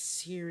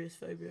serious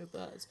phobia of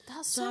birds.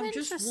 That's So so I'm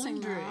just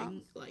interesting,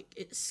 wondering, like,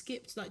 it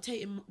skipped, like,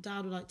 Tate and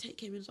Dad were like, Tate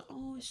came in and was like,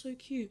 oh, it's so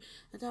cute.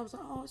 And Dad was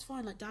like, oh, it's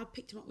fine. Like, Dad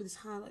picked him up with his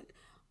hand. Like,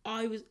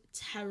 I was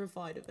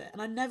terrified of it.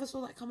 And I never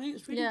saw that coming. It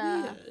was really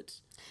weird.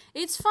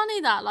 It's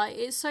funny that, like,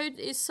 it's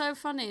so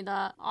funny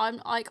that I'm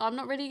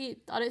not really,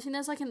 I don't think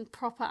there's, like, a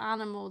proper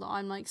animal that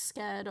I'm, like,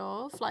 scared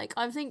of. Like,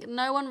 I think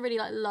no one really,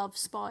 like, loves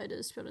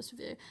spiders, to be honest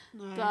with you.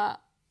 No.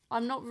 But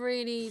I'm not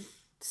really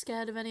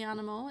scared of any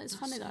animal. It's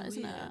funny so though,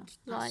 isn't weird. it?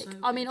 That's Like, so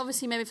I mean, weird.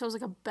 obviously, maybe if it was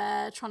like a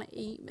bear trying to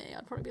eat me,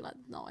 I'd probably be like,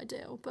 not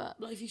ideal. But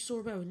Like if you saw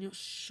a bear and you're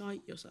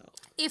shite yourself.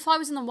 if I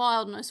was in the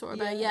wild and I saw a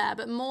bear, Yeah. yeah,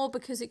 but more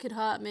because it could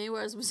hurt me.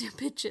 Whereas was it a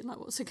pigeon? Like,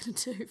 what's it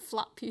gonna do?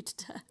 Flap you to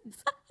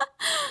death?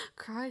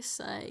 Christ's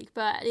sake!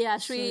 But yeah,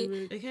 should So we?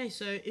 rude. Okay,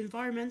 so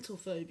environmental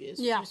phobias,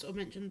 which Yeah. I sort of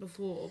mentioned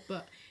before,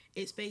 but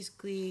it's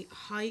basically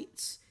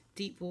heights,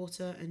 deep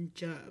water, and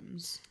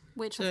germs.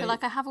 Which I So, feel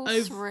like I have all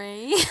over-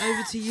 three.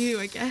 Over to you,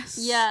 I guess.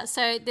 Yeah,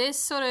 so this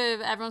sort of,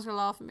 everyone's going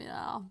to laugh at me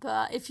now,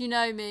 but if you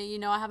know me, you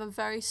know I have a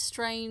very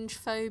strange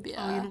phobia.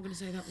 Oh, you're not going to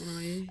say that one,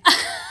 are you?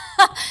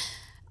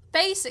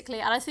 Basically,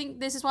 and I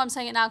think this is why I'm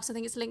saying it now, because I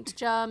think it's linked to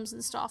germs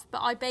and stuff,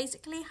 but I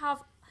basically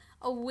have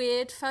a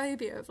weird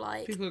phobia of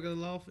like People are going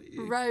to laugh at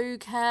you. rogue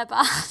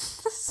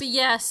hairbands. But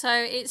yeah, so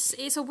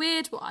it's a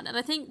weird one, and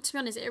I think, to be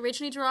honest, it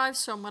originally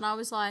derives from when I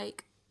was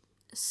like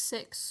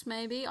 6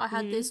 maybe. I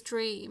had this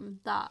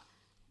dream that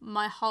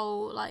my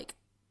whole like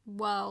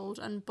world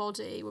and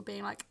body were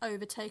being like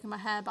overtaken by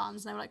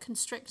hairbands, and they were like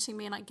constricting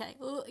me and like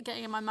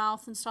getting in my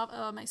mouth and stuff.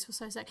 Oh, it makes me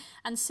feel so sick.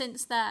 And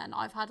since then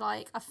I've had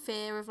like a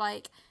fear of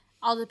like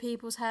other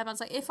people's hairbands.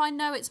 Like if I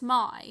know it's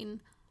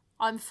mine,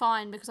 I'm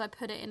fine because I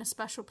put it in a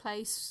special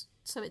place,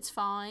 so it's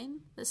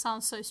fine. That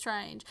sounds so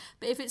strange.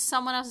 But if it's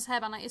someone else's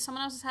hairband, like if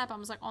someone else's hairband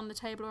was like on the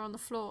table or on the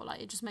floor,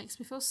 like it just makes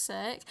me feel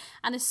sick.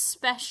 And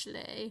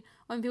especially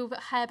when people put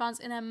hairbands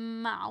in their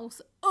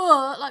mouth.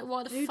 Ugh, like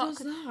what the Who fuck? does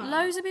that?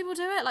 Loads of people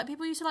do it. Like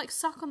people used to like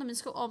suck on them in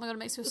school. Oh my god, it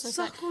makes me feel so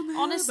sick. Suck on the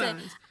Honestly.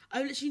 hairbands.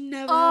 I've literally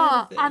never Oh,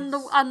 heard of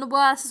this. and the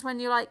worst is when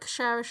you like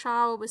share a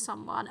shower with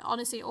someone.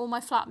 Honestly, all my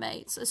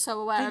flatmates are so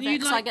aware of it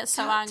because I get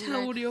so angry.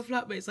 Tell all your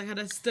flatmates I had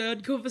a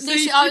stern conversation.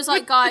 Literally, I was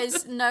like,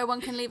 guys, no one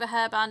can leave a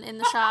hairband in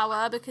the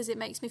shower because it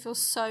makes me feel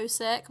so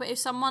sick. But if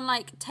someone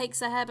like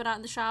takes a hairband out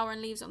in the shower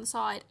and leaves it on the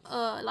side,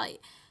 like,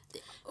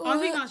 I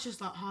think that's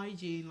just like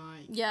hygiene,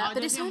 like. yeah, I but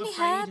don't it's think I'm only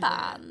afraid of it.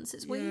 hairbands.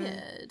 It's Yeah.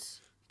 weird.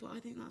 But I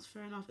think that's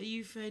fair enough. Are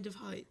you afraid of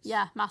heights?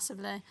 Yeah,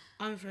 massively.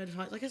 I'm afraid of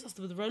heights. I guess that's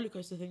the roller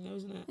coaster thing, though,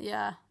 isn't it?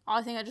 Yeah,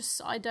 I think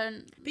I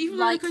don't But even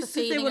like roller the coasters, if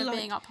they feeling were, of like-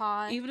 being up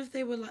high. Even if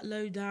they were like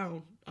low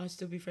down, I'd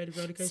still be afraid of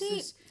roller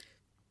coasters.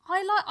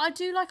 I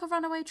do like a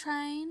runaway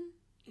train.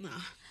 Nah.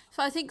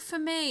 So I think for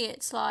me,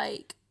 it's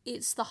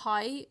the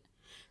height.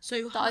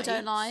 So That I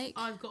don't heights,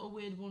 like. I've got a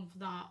weird one for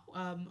that.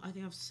 I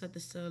think I've said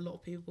this to a lot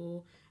of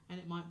people, and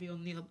it might be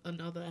on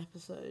another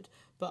episode.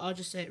 But I'll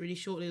just say it really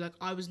shortly. Like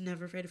I was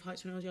never afraid of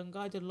heights when I was younger.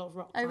 I did a lot of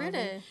rock Oh, climbing.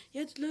 really?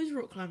 Yeah, I did loads of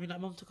rock climbing. Like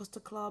Mum took us to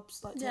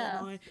clubs. Like Ted Yeah.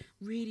 and I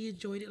really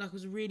enjoyed it. Like I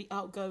was a really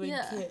outgoing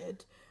Yeah.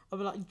 kid. I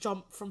would like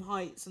jump from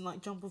heights and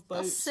like jump off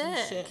boats That's and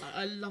sick. shit. Like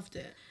I loved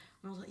it.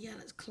 And I was like, yeah,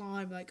 let's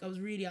climb. Like I was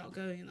really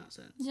outgoing in that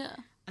sense. Yeah.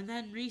 And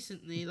then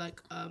recently,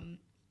 like, I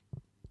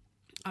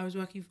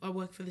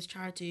worked for this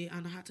charity,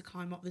 and I had to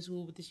climb up this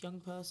wall with this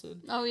young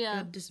person Oh who yeah.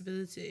 had a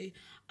disability,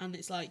 and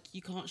it's like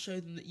you can't show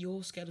them that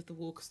you're scared of the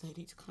wall because they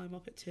need to climb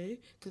up it too,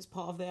 because it's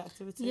part of their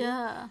activity.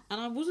 Yeah. And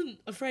I wasn't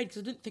afraid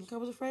because I didn't think I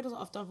was afraid. I was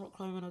like, I've done rock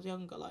climbing when I was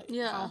younger. Like,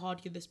 Yeah. how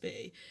hard could this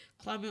be?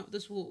 Climbing up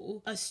this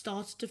wall, I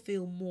started to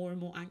feel more and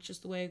more anxious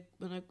the way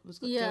when I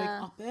was like, going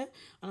Yeah. up it, and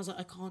I was like,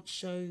 I can't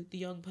show the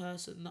young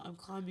person that I'm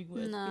climbing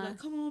with. No. Be like,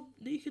 come on,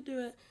 you can do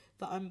it.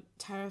 That I'm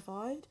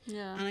terrified.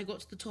 Yeah. And I got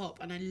to the top,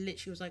 and I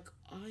literally was like,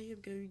 I am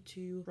going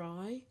to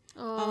cry.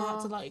 Oh. And I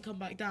had to like come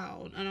back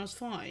down, and I was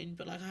fine,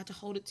 but like I had to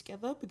hold it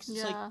together because it's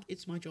Yeah. like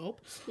it's my job.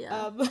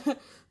 Yeah.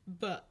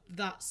 But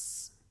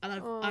that's, and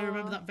I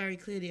remember that very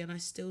clearly, and I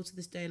still to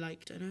this day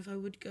like don't know if I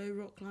would go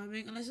rock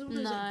climbing unless it's one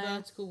of those like No.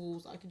 vertical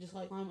walls that I can just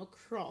like climb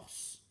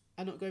across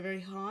and not go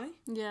very high.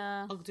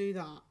 Yeah. I'll do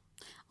that.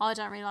 I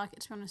don't really like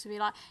it, to be honest with you.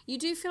 Like, you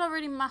do feel a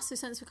really massive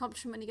sense of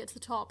accomplishment when you get to the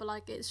top, but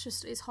like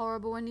it's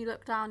horrible when you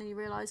look down and you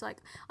realise, like,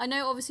 I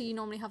know obviously you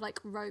normally have like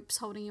ropes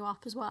holding you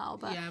up as well,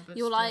 but, Yeah, but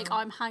you're like, still.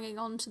 I'm hanging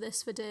on to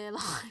this for dear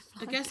life.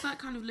 I guess that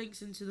kind of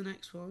links into the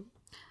next one.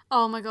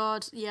 Oh my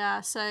god, yeah.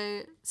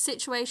 So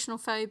situational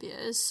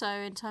phobias. So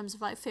in terms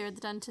of like fear of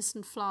the dentist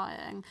and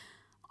flying,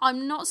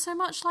 I'm not so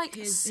much like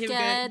Here we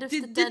scared go. of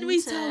the Didn't dentist.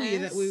 we tell you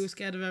that we were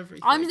scared of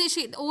everything? I'm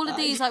literally all of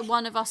these like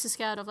one of us is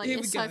scared of. Like Here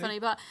it's we so go. funny,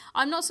 but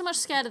I'm not so much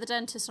scared of the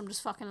dentist. I'm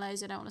just fucking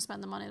lazy. I don't want to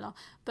spend the money though.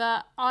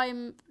 But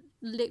I'm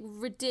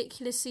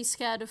ridiculously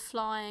scared of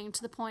flying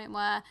to the point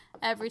where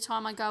every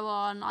time I go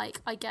on,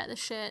 like I get the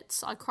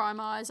shits. I cry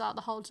my eyes out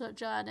the whole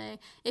journey.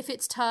 If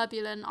it's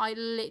turbulent, I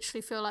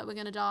literally feel like we're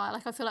gonna die.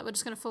 Like I feel like we're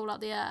just gonna fall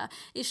out the air.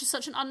 It's just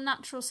such an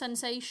unnatural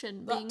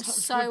sensation being touch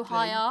so wood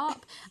high thing.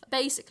 up.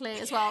 Basically,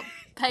 as well,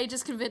 Paige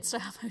is convinced I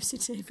have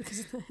OCD because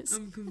of this.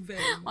 I'm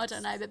convinced. I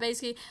don't know, but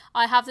basically,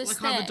 I have this Like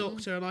thing. I'm a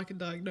doctor and I can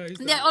diagnose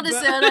that. Yeah, honestly,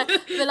 but- I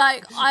know. But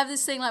like, I have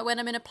this thing like when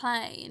I'm in a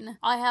plane,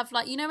 I have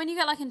like, you know, when you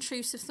get like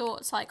intrusive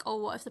thoughts like, oh,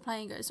 what if the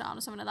plane goes down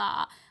or something like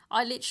that?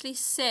 I literally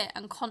sit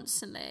and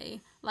constantly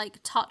like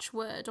touch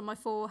wood on my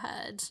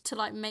forehead to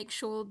like make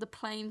sure the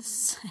plane's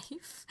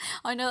safe.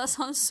 I know that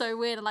sounds so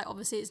weird, and like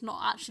obviously it's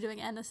not actually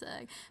doing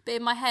anything, but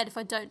in my head, if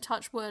I don't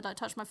touch wood, like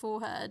touch my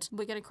forehead,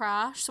 we're gonna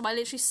crash. So I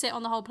literally sit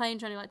on the whole plane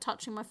journey like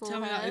touching my forehead.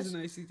 Tell me that is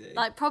an OCD.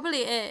 Like probably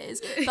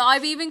is, but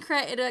I've even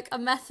created like a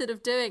method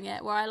of doing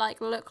it where I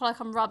like look like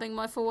I'm rubbing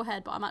my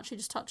forehead, but I'm actually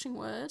just touching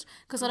wood,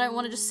 because I don't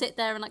want to just sit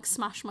there and like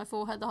smash my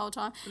forehead the whole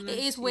time. It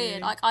is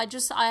weird. Like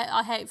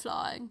I hate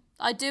flying.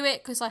 I do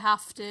it because I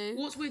have to.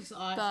 What's weird is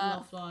I actually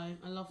love flying.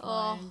 I love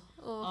flying.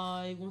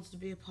 I wanted to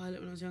be a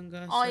pilot when I was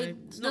younger, so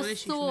it's not an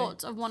issue for me. The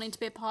thought of wanting to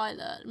be a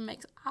pilot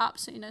makes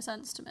absolutely no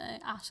sense to me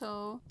at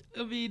all.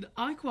 I mean,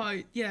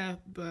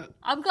 but...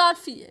 I'm glad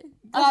for you.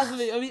 Glad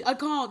I mean, I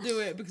can't do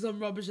it because I'm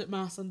rubbish at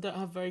maths and don't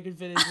have very good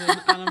vision,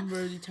 and I'm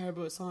really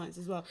terrible at science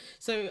as well.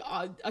 So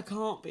I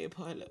can't be a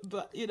pilot,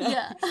 but, you know,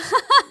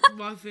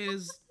 my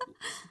fear's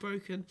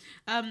broken.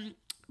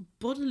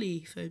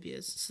 Bodily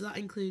phobias, so that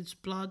includes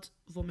blood,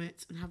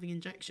 vomit, and having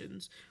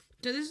injections.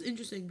 So this is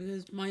interesting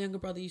because my younger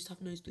brother used to have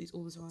nosebleeds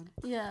all the time.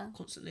 Yeah.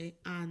 Constantly.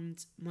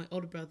 And my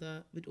older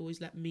brother would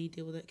always let me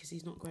deal with it because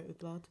he's not great with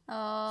blood.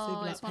 Oh, so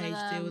he'd let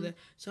Paige deal with it.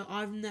 So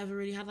I've never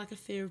really had like a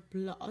fear of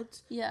blood.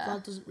 Yeah.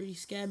 Blood doesn't really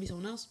scare me.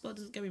 Someone else's blood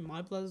doesn't scare me.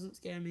 My blood doesn't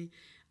scare me.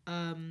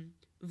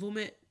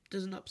 Vomit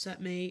doesn't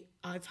upset me.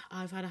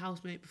 I've had a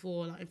housemate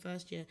before, like in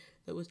first year,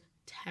 that was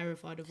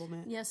terrified of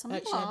vomit. Yeah, some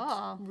like, people she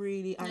are. had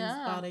really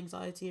bad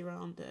anxiety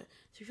around it.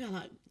 So you feel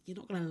like you're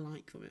not gonna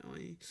like vomit, are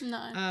you?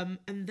 No.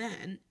 And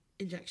then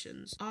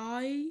injections.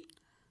 Don't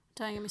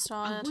get me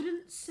started. I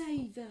wouldn't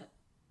say that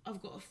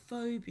I've got a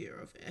phobia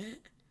of it,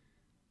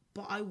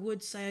 but I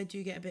would say I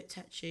do get a bit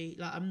tetchy.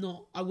 Like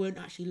I won't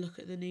actually look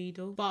at the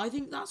needle. But I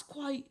think that's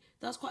quite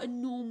a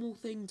normal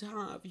thing to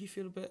have. You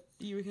feel a bit.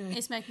 You okay?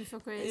 It's making me feel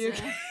crazy. You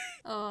okay?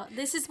 Oh,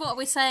 this is what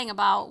we're saying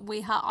about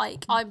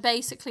I'm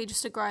basically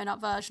just a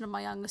grown-up version of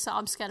my younger self.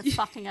 I'm scared of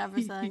fucking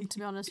everything, to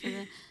be honest with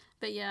you.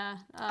 But yeah,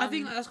 I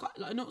think that's quite.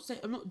 Like,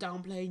 I'm not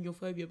downplaying your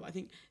phobia, but I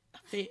think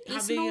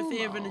having a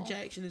fear of an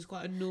injection is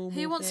quite a normal.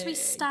 Who wants thing. to be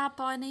stabbed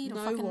by a needle?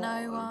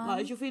 No one.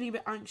 Like if you're feeling a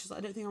bit anxious,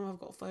 I don't think I've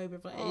got a phobia.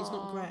 But it's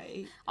not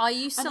great. I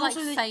used to like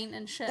faint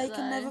and shit. They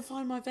can never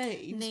find my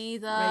veins.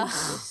 Neither.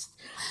 Racist.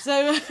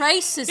 So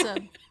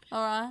racism.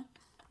 All right.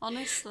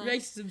 Honestly.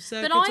 Racism,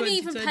 circa but I'm 2020.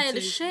 even pale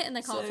as shit and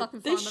they can't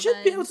fucking find my veins. They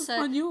should be able to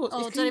find yours.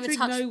 Oh, don't even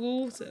touch. No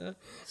water.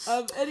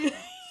 Anyway.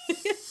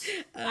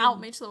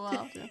 Out me to the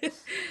world.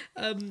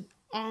 Yeah.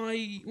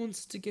 I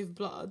wanted to give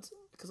blood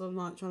because I'm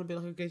like trying to be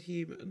like a good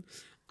human,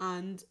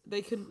 and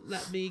they couldn't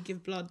let me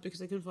give blood because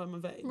they couldn't find my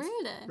veins.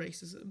 Really?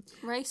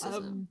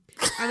 Racism.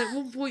 And at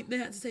one point they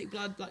had to take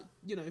blood, like,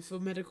 you know, for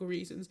medical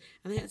reasons,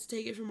 and they had to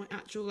take it from my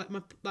actual my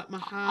hand.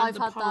 I've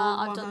had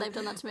that. They've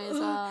done that to me as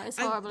well. It's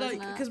horrible,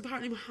 isn't it? Because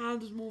apparently my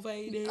hand was more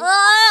veiny.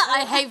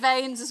 I hate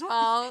veins as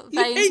well.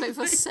 Veins make me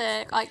feel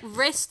sick. Like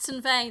wrists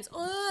and veins.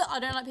 I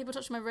don't like people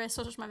touching my wrists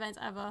or touching my veins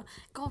ever.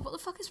 God, what the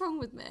fuck is wrong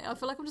with me? I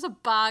feel like I'm just a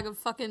bag of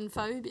fucking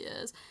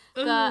phobias.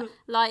 But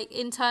like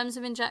in terms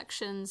of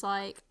injections,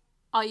 like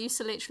I used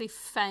to literally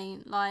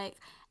faint. Like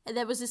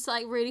there was this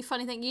like really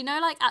funny thing, you know,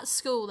 like at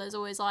school there's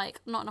always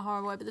like, not in a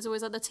horror way, but there's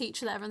always like the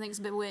teacher that everyone thinks is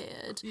a bit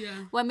weird.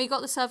 Yeah. When we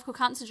got the cervical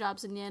cancer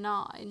jabs in year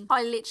 9,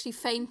 I literally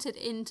fainted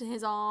into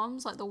his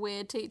arms, like the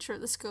weird teacher at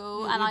the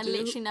school, and I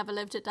literally never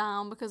lived it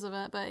down because of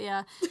it. But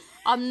yeah,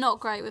 I'm not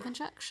great with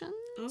injections.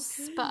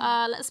 Okay.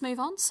 But let's move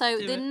on. So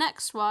the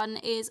next one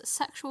is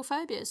sexual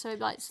phobias. So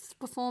like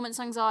performance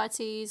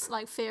anxieties,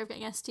 like fear of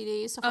getting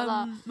STDs, stuff like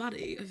that.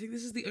 Maddie, I think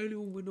this is the only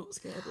one we're not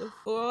scared of.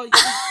 Or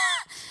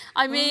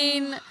I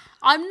mean,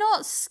 I'm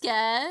not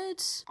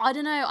scared. I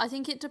don't know. I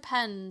think it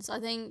depends. I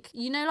think,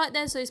 you know, like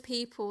there's those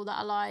people that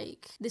are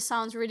like, this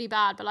sounds really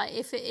bad, but like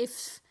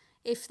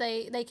if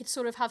they could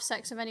sort of have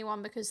sex with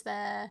anyone because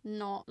they're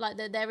not, like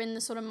they're in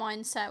the sort of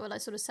mindset where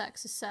like sort of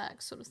sex is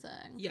sex sort of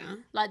thing. Yeah.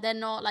 Like they're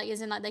not like,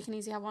 as in like they can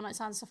easily have one night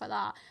stands, stuff like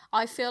that.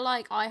 I feel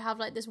like I have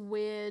like this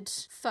weird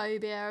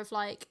phobia of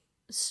like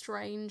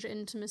strange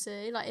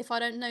intimacy. Like if I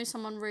don't know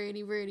someone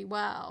really, really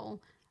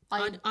well,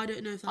 I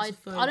don't know if that's a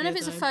phobia. I don't know if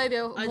it's a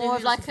phobia, more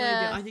of like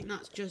a... I think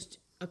that's just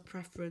a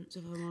preference,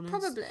 if I'm honest.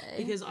 Probably.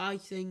 Because I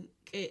think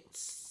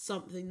it's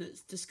something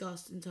that's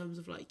discussed in terms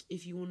of like,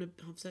 if you want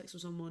to have sex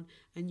with someone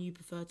and you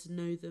prefer to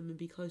know them and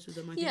be close with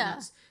them, I think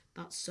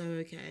that's so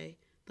okay.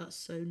 That's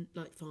so,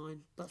 like, fine.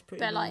 That's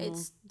pretty normal. But, like,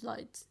 it's,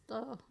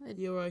 like...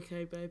 You're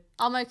okay, babe.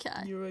 I'm okay.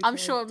 You're okay. I'm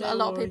sure a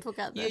lot of people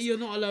get this. You're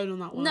not alone on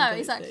that one. No,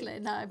 exactly.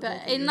 No,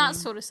 but in that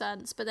sort of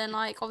sense. But then,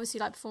 like, obviously,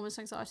 like, performance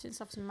anxiety and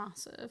stuff is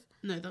massive.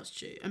 No, that's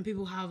true. And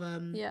people have,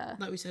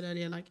 like we said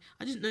earlier, like,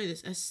 I didn't know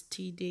this,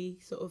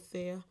 STD sort of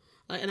fear.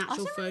 Like an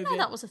actual phobia. I didn't know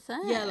that was a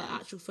thing. Yeah, like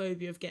actual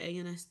phobia of getting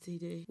an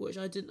STD, which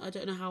I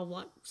don't know how,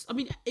 like, I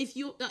mean, if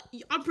you're,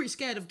 I'm pretty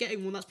scared of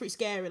getting one. That's pretty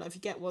scary. Like if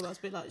you get one, that's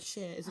a bit like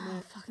shit, isn't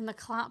it? Fucking the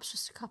clap's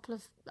just a couple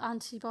of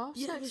antibiotics.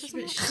 Yeah, it's a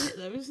bit shit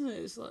though, isn't it?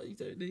 It's like you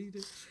don't need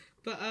it.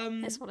 But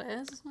it's what it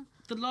is, isn't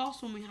it? The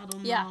last one we had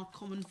on our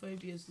common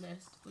phobias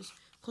list was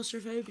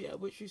claustrophobia,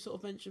 which we sort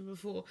of mentioned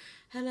before.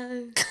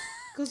 Hello,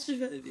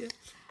 claustrophobia.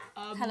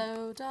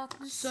 Hello,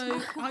 darkness.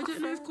 So I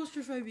don't know if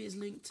claustrophobia is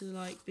linked to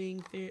like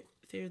being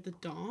fear of the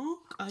dark.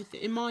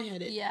 In my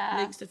head, it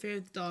links to fear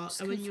of the dark.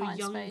 Just and when you're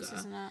younger, space,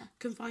 isn't it?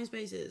 confined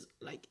spaces,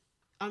 like,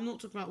 I'm not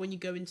talking about when you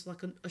go into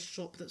like a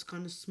shop that's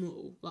kind of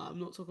small. Like, I'm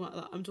not talking about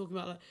that. I'm talking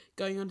about like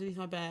going underneath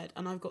my bed,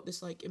 and I've got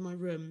this like in my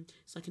room.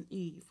 It's like an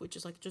eave, which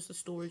is like just a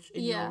storage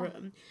in your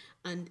room,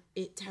 and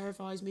it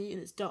terrifies me. And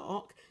it's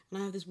dark,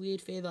 and I have this weird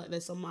fear that like,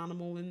 there's some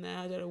animal in there.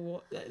 I don't know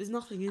what. Like, there's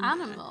nothing in there.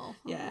 Animal.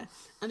 Yeah,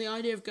 and the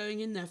idea of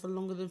going in there for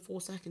longer than 4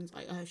 seconds,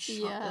 like I have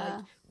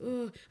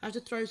to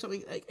throw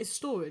something. Like, it's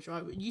storage,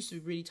 right? It used to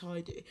be really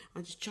tidy.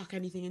 I just chuck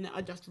anything in there.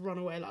 I just run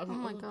away. Like, Oh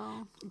my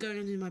god. Going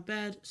into my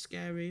bed,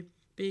 scary.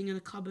 Being in a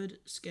cupboard,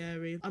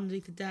 scary.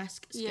 Underneath the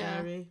desk,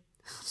 scary.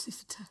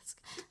 Underneath the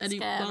desk.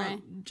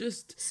 Scary.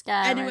 Just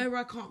scary. Anywhere where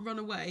I can't run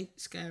away,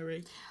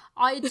 scary.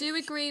 I do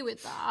agree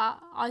with that.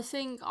 I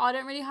think I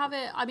don't really have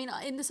it. I mean,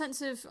 in the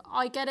sense of,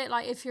 I get it,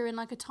 like, if you're in,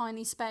 like, a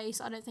tiny space,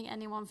 I don't think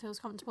anyone feels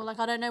comfortable. Like,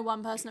 I don't know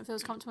one person that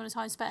feels comfortable in a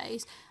tiny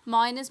space.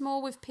 Mine is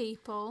more with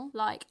people.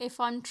 Like, if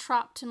I'm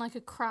trapped in, like,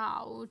 a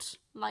crowd,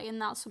 like, in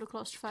that sort of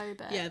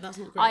claustrophobic. Yeah, that's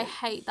not great. I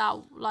hate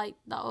that, like,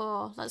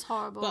 that, that's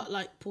horrible. But,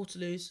 like,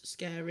 Portaloos,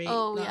 scary.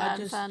 Oh, like, yeah,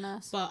 in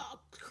fairness. But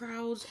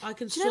crowds, I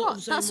can Do you know sort what?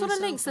 of zone That sort of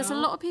myself links. There's a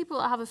out. lot of people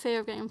that have a fear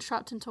of getting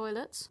trapped in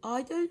toilets.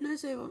 I don't know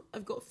if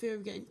I've got fear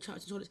of getting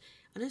trapped in toilets.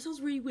 I know it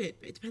sounds really weird,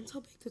 but it depends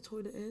how big the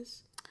toilet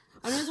is.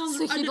 I know it sounds...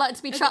 So you'd like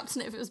to be trapped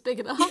in it if it was big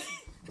enough?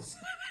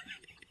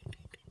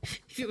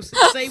 If it was a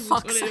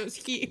disabled toilet, it was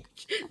huge.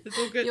 It's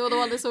all good. You're the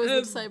one that's always the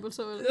disabled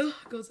toilet. Oh,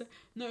 God.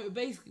 No,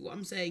 basically what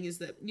I'm saying is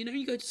that, you know,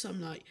 you go to some,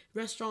 like,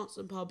 restaurants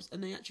and pubs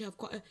and they actually have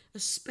quite a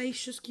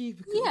spacious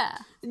cubicle. Yeah.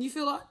 And you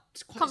feel like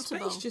it's quite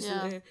Comfortable, spacious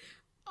in here.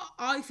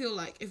 I feel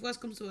like if worst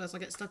comes to worst, I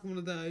get stuck in one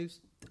of those,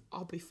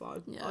 I'll be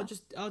fine. Yeah.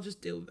 I'll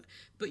just deal with it.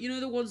 But you know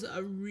the ones that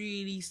are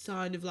really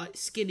kind of like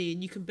skinny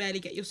and you can barely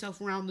get yourself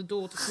around the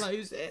door to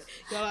close it?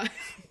 You're like...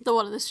 The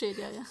one in the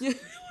studio, yeah. Yeah, the one in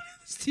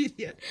the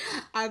studio.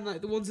 And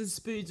like the ones in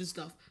spoons and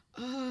stuff.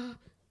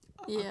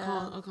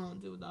 I can't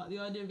deal with that. The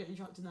idea of getting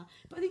trapped in that.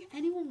 But I think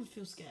anyone would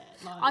feel scared.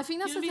 Like, I think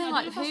that's you know the thing, what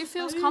I mean? like, I don't know who if that's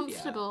feels a phobia.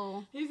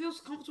 comfortable? Who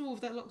feels comfortable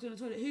if they're locked in a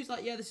toilet? Who's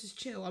like, yeah, this is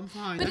chill, I'm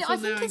fine. But I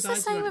think it's the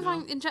same with now.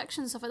 like,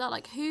 injections and stuff like that.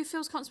 Like, who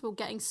feels comfortable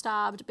getting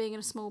stabbed, being in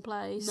a small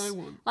place? No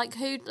one. Like,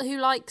 who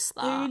likes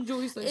that? Who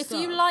enjoys those If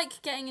stuff? you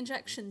like getting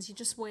injections, you're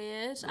just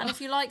weird. And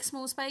if you like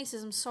small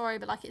spaces, I'm sorry,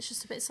 but like, it's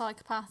just a bit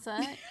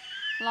psychopathic.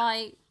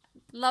 Like,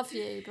 love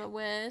you, but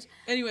weird.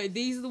 Anyway,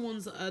 these are the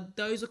ones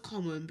those are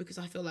common because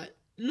I feel like,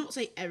 not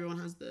say everyone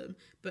has them,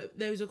 but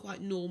those are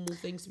quite normal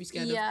things to be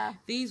scared of.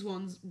 These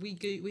ones, we had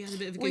a bit of a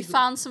Google. We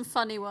found some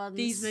funny ones.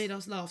 These made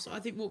us laugh, so I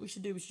think what we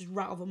should do is just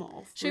rattle them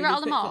off. Should we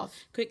rattle them off?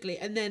 Quickly,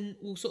 and then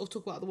we'll sort of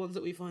talk about the ones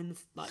that we find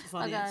like the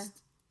funniest. Okay.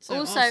 So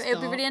also, I'll it would be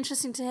start. really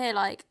interesting to hear,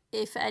 like,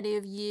 if any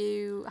of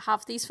you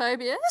have these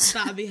phobias.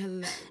 That'd be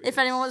hilarious. If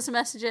anyone wants to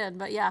message in,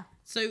 but yeah.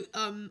 So,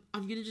 I'm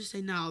gonna just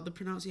say now, the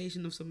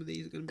pronunciation of some of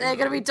these are gonna be... They're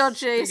going to be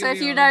dodgy, They're so gonna if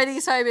be you odd. know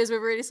these phobias,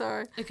 we're really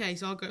sorry. Okay,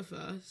 so I'll go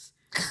first.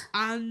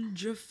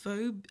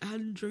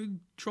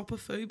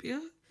 Androtropophobia?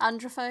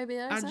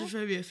 Androphobia, is it?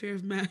 Androphobia, fear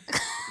of men.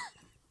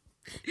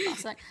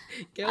 Classic.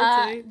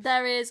 Guilty.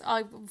 There is...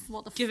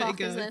 what the Give it a fuck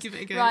go, is this? give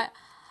it a go. Right.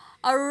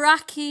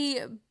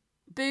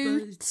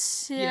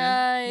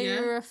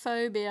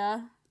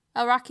 Arachibutyrphobia.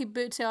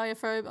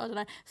 Arachibutyrphobia, I don't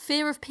know.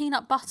 Fear of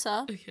peanut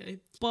butter. Okay.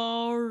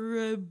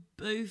 Barobophobia.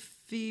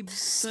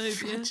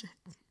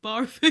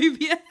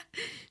 Barophobia.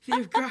 Fear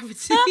of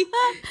gravity.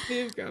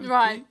 Fear of gravity.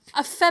 Right.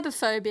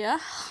 Aphebophobia.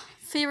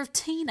 Fear of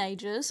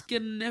teenagers.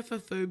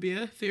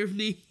 Ganepophobia. Fear of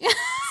knees.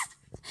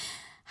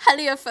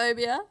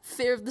 Heliophobia.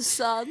 Fear of the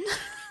sun.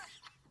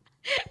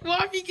 Why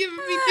have you given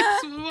me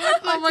this one? Why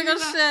did I Oh my do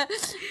gosh, that?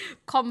 shit.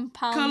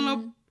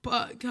 Compound...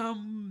 I think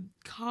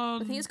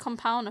Comphonophobia. it's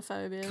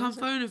compounophobia.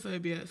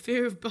 Comphonophobia.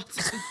 Fear of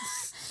buttons.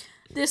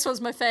 This one's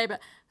my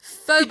favourite.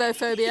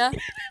 Phobophobia.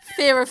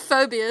 Fear of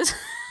phobias.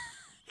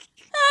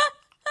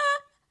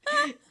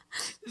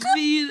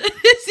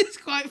 This is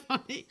quite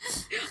funny.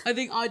 I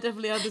think I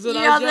definitely had this one.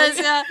 Yeah, this,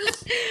 yeah.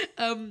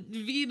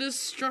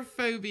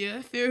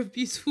 Venustrophobia. Fear of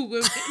beautiful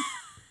women.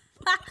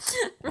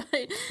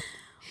 Right.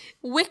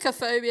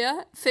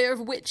 Wiccaphobia. Fear of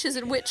witches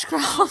and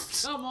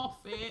witchcraft. Come off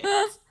it.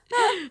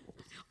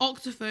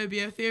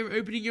 Octophobia. Fear of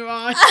opening your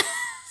eyes.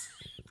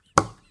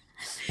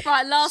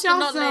 Right, last Shut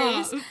but not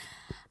up. least.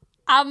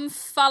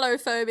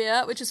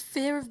 Amphalophobia, which is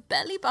feer of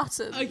belly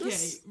buttons. Okay,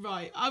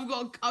 right. I've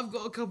got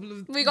a couple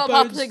of We got a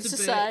bones couple things to pick.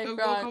 say, I've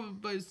got right. a couple of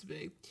bones to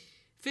pick.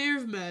 Fear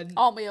of men.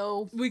 Aren't we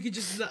all? We could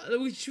just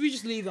should we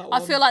just leave that one?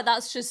 I feel like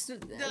that's just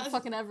That's-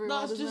 fucking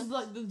everyone. That's isn't just it?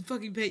 like the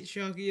fucking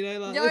patriarchy, you know,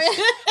 like Oh,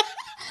 yeah.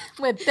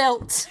 We're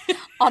built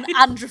on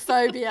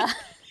androphobia.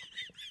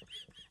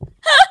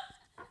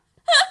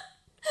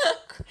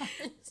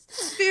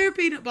 fear of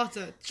peanut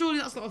butter. Surely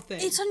that's not a thing.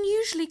 It's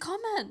unusually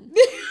common.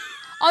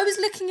 I was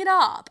looking it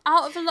up.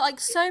 Out of like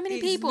so many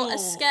It's people are not.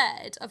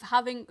 scared of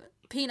having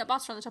peanut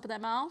butter on the top of their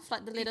mouth,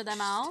 like the lid of their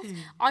mouth.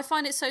 Interesting. I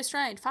find it so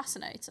strange,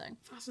 fascinating.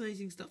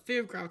 Fascinating stuff.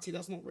 Fear of gravity.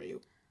 That's not real.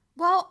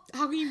 Well,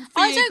 How can you fear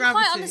I don't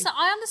gravity? quite understand.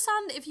 I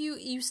understand if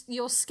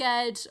you're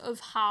scared of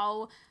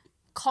how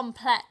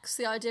complex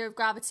the idea of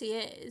gravity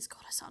is.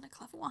 God, I sound a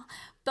clever one.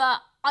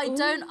 But I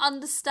don't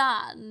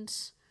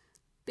understand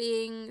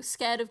being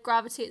scared of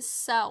gravity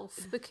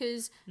itself,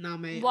 because Nah,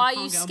 mate, why I are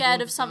can't you get on scared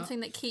board of with something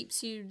that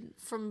keeps you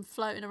from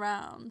floating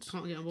around?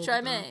 Can't get on Do board you know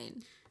with what I that.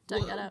 mean?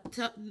 Don't get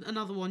it.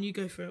 Another one, you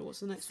go for it. What's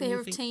the next one? Fear you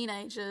of think?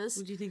 teenagers.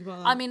 What do you think about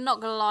that? I mean, not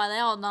gonna lie, they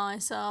aren't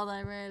nice, are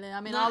they? Really? I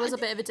mean, I was a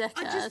bit of a dickhead.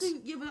 I just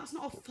think, yeah, but that's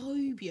not a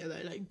phobia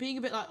though. Like being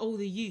a bit like, oh,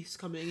 the youth's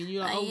coming, and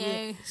you're like, oh,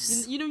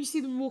 youths. you know, you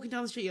see them walking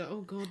down the street, you're like,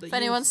 oh god, the If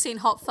anyone's seen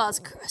Hot Fuzz,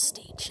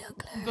 crusty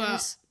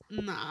jugglers.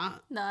 But nah,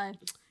 No.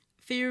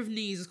 fear of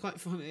knees is quite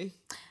funny.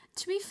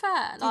 To be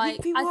fair, Do you think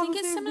like, people I have think a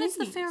it's fear of similar to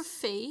the fear knees? of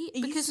feet, Are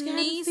you because scared of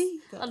knees.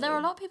 feet, There are though?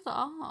 a lot of people that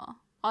are.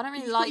 I don't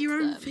really You've like got your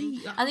own them.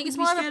 feet. Like, I think how it's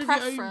can more you of be a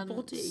scared of your own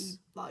preference. body,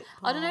 like,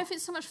 I don't know part? if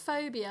it's so much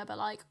phobia, but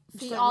like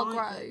feet don't are like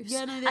gross. them.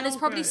 Yeah, no, they and it's are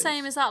probably gross.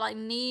 same as that. Like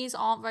knees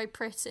aren't very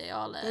pretty,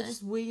 are they? They're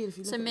just weird if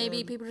you look So at maybe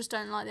them. people just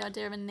don't like the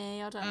idea of a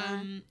knee. I don't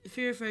know.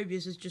 Fear of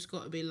phobias has just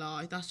got to be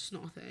lie. That's just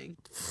not a thing.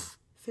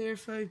 Fear of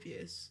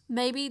phobias.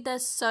 Maybe they're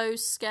so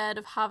scared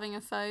of having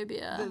a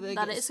phobia That they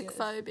that get it's a scared.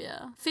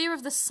 phobia. Fear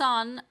of the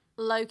sun.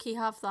 Low-key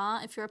have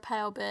that. If you're a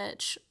pale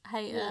bitch,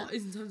 hate it. What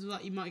is in terms of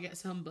like you might get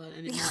sunburn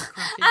and it might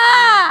crack into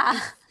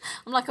Ah!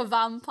 I'm like a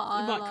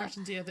vampire. you might like, crash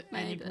into you at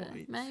any maybe,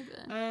 point.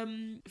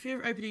 maybe. Fear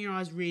of opening your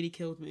eyes really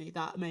killed me.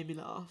 That made me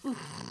laugh.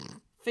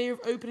 Fear of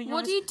opening your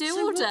What eyes. do you do So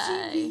all what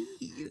day? Do you,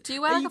 mean? Do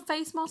you wear Are like a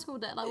face mask all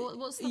day? Like,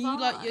 what's the you vibe?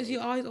 like is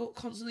your eyes all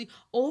constantly,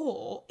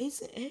 or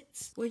is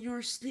it when you're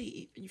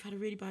asleep and you've had a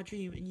really bad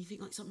dream and you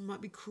think like something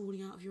might be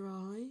crawling out of your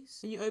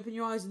eyes and you open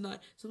your eyes and like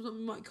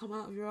something might come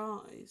out of your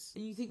eyes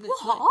and you think that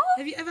What? like,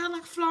 have you ever had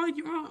like a fly in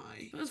your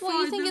eye? That's What,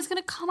 you think it's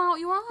going to come out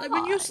your eye? like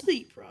when you're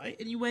asleep, right,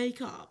 and you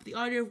wake up, the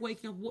idea of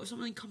waking up, what if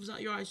something comes out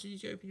your eyes as soon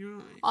as you open your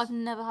eyes? I've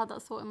never had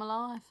that thought in my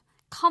life.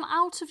 Come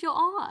out of your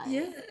eye?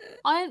 Yeah.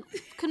 I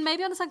can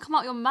maybe understand come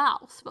out your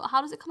mouth, but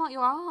how does it come out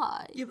your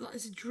eye? Yeah, but like,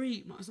 it's a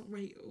dream, like, it's not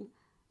real.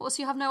 What,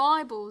 so you have no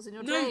eyeballs in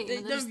your No, dream? they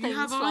and there's don't. things You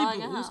have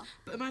flying eyeballs, out?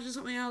 but imagine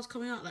something else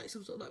coming out, like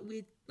some sort of like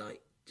weird,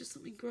 like just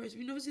something gross.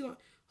 You never see like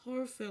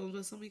horror films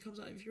where something comes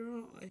out of your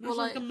eye. Imagine Well,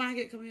 like a like-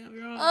 maggot coming out of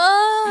your eye.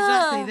 Ah!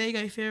 Exactly. There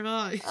you go. Fear of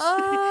eyes.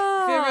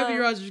 Ah! Fear of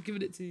your eyes. Just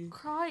giving it to you.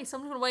 Christ,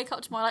 I'm going to wake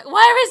up tomorrow like,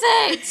 where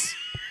is it?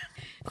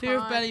 Fear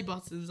of Cry. belly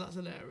buttons. That's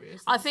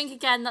hilarious. I think,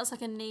 again, that's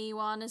like a knee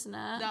one, isn't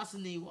it? That's a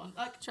knee one.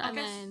 Like Do you know I what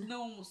I guess mean? no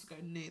one wants to go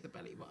near the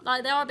belly button.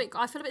 Like, they are a bit...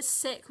 I feel a bit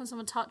sick when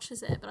someone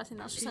touches it, but I think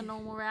that's just a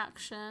normal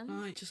reaction.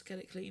 Right, just get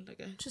it cleaned. I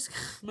guess. Just...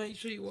 Make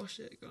sure you wash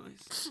it,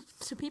 guys.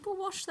 Do people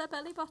wash their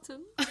belly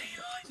button? I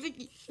think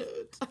you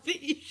should. I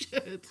think you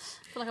should.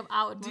 I feel like I've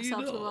outed Do you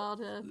myself to the not? world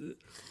here.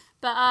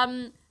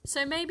 But,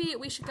 so maybe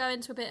we should go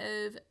into a bit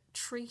of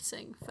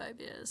treating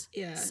phobias.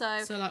 Yeah. So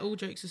like all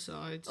jokes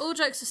aside. all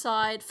jokes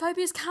aside,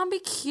 phobias can be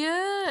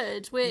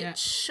cured,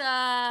 which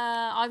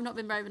I've not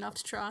been brave enough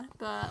to try,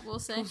 but we'll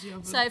see. course you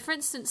haven't. So, for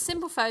instance,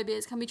 simple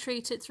phobias can be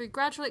treated through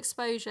gradual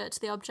exposure to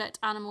the object,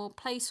 animal,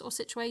 place, or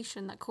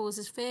situation that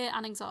causes fear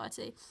and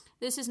anxiety.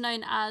 This is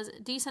known as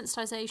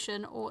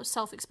desensitization or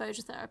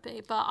self-exposure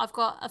therapy. But I've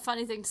got a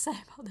funny thing to say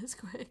about this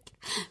quick.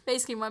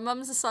 Basically, my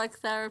mum's a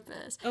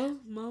psychotherapist, Oh,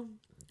 mum.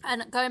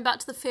 and going back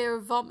to the fear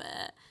of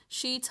vomit,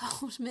 she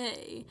told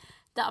me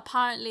that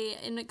apparently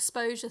in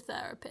exposure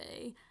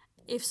therapy,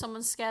 if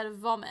someone's scared of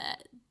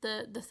vomit,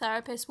 the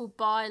therapist will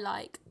buy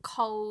like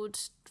cold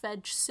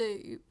veg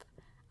soup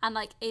and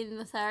like in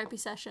the therapy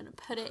session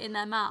put it in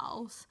their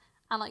mouth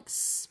and like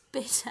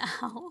spit it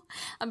out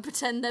and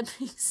pretend they're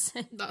being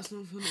sick. That's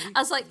not funny.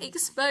 As like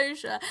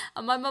exposure.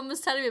 And my mum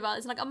was telling me about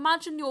this. Like,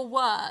 imagine your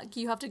work,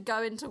 you have to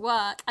go into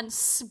work and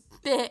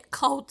spit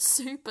cold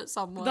soup at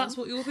someone. That's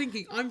what you're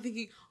thinking. I'm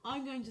thinking,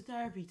 I'm going to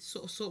therapy to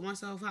sort of sort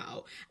myself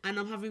out, and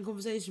I'm having a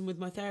conversation with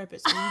my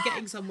therapist, and I'm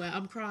getting somewhere,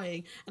 I'm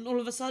crying, and all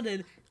of a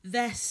sudden,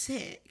 they're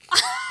sick.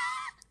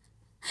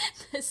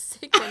 They're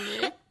sick on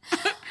you.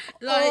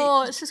 Like,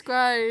 Oh, it's just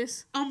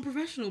gross.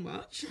 unprofessional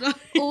much. Like,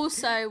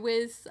 Also,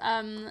 with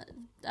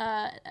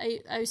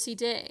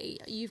OCD,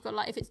 you've got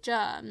like if it's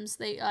germs,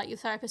 they like your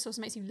therapist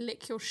also makes you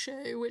lick your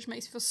shoe, which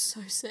makes you feel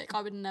so sick.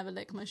 I would never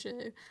lick my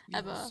shoe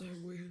ever. so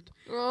weird.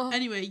 Ugh.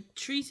 Anyway,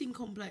 treating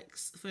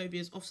complex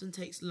phobias often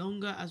takes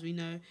longer, as we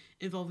know,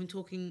 involving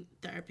talking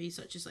therapy,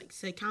 such as like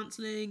say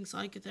counselling,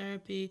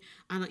 psychotherapy,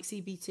 and like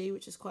CBT,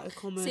 which is quite a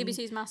common. CBT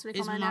is massively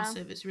It's common now.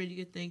 massive. It's a really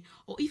good thing.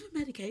 Or even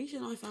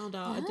medication. I found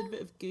out. I did a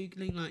bit of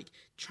googling, like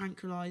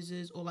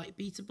tranquilizers or like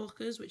beta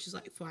blockers, which is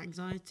like for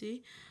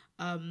anxiety.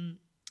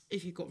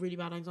 If you've got really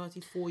bad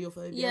anxiety for your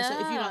phobia. So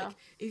Yeah.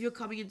 if you're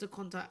coming into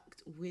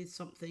contact with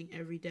something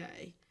every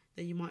day,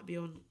 then you might be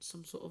on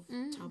some sort of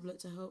tablet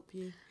to help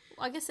you.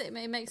 I guess it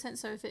makes sense.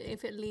 So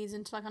if it leads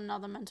into like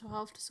another mental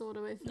health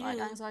disorder with like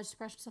Yeah. anxiety,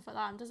 depression, stuff like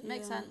that, it doesn't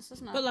make Yeah. sense,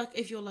 doesn't it? But like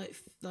if you're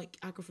like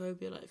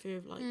agoraphobia, like fear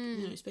of like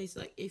you know space,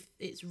 like if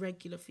it's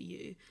regular for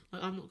you,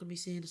 like I'm not gonna be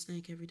seeing a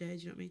snake every day.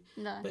 Do you know what I mean?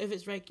 No. But if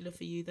it's regular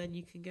for you, then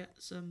you can get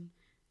some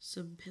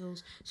some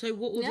pills. So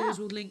what we'll do Yeah. is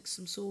we'll link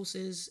some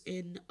sources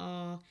in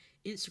our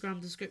Instagram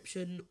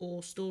description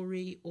or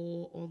story,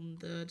 or on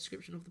the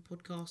description of the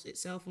podcast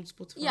itself on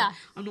Spotify. Yeah.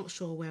 I'm not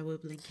sure where we'll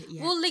link it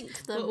yet. We'll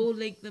link them. But we'll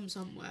link them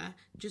somewhere,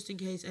 just in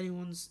case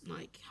anyone's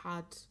like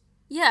had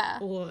Yeah.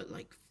 or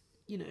like,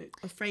 you know,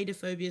 afraid of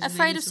phobias.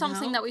 Afraid of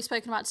something that we've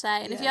spoken about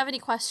today. And if you have any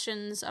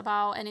questions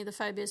about any of the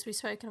phobias we've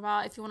spoken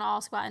about, if you want to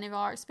ask about any of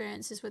our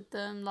experiences with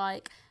them,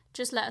 like,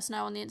 just let us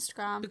know on the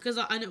Instagram. Because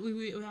I know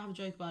we have a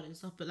joke about it and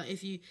stuff, but like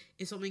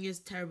if something is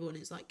terrible and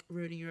it's like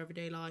ruining your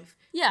everyday life,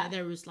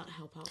 there is like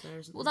help out there,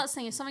 isn't there? Well, that's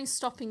the thing. If something's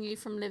stopping you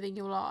from living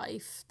your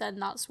life, then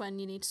that's when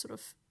you need to sort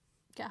of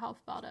get help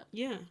about it.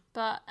 Yeah.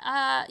 But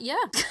yeah,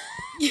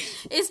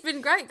 it's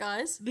been great,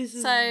 guys.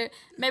 So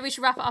maybe we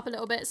should wrap it up a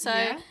little bit. So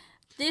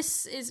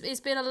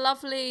it's been a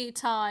lovely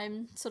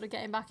time, sort of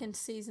getting back into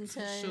season 2.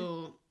 For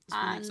sure, it's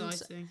been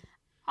exciting.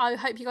 I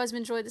hope you guys have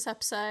enjoyed this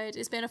episode.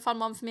 It's been a fun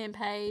one for me and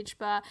Paige,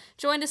 but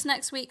join us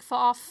next week for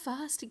our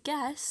first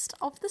guest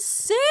of the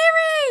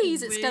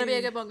series. It's going to be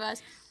a good one,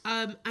 guys.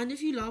 And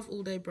if you love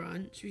All Day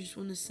Brunch, we just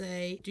want to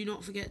say, do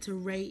not forget to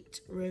rate,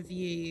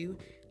 review,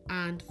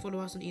 and follow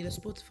us on either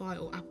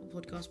Spotify or Apple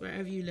Podcasts,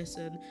 wherever you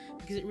listen,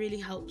 because it really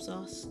helps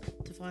us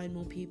to find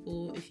more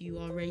people if you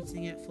are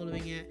rating it,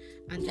 following it,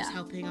 and just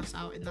helping us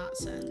out in that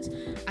sense.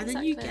 And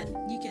then you get the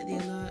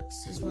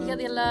alerts as well. You get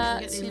the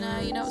alerts,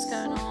 you know what's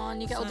going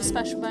on. You get all the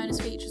special bonus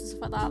features and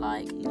stuff like that.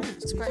 Like,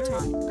 it's a great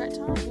time. Great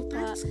time. Well,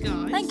 thanks,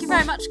 guys. Thank you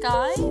very much,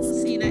 guys.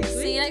 See you next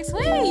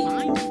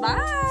week.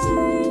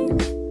 Bye.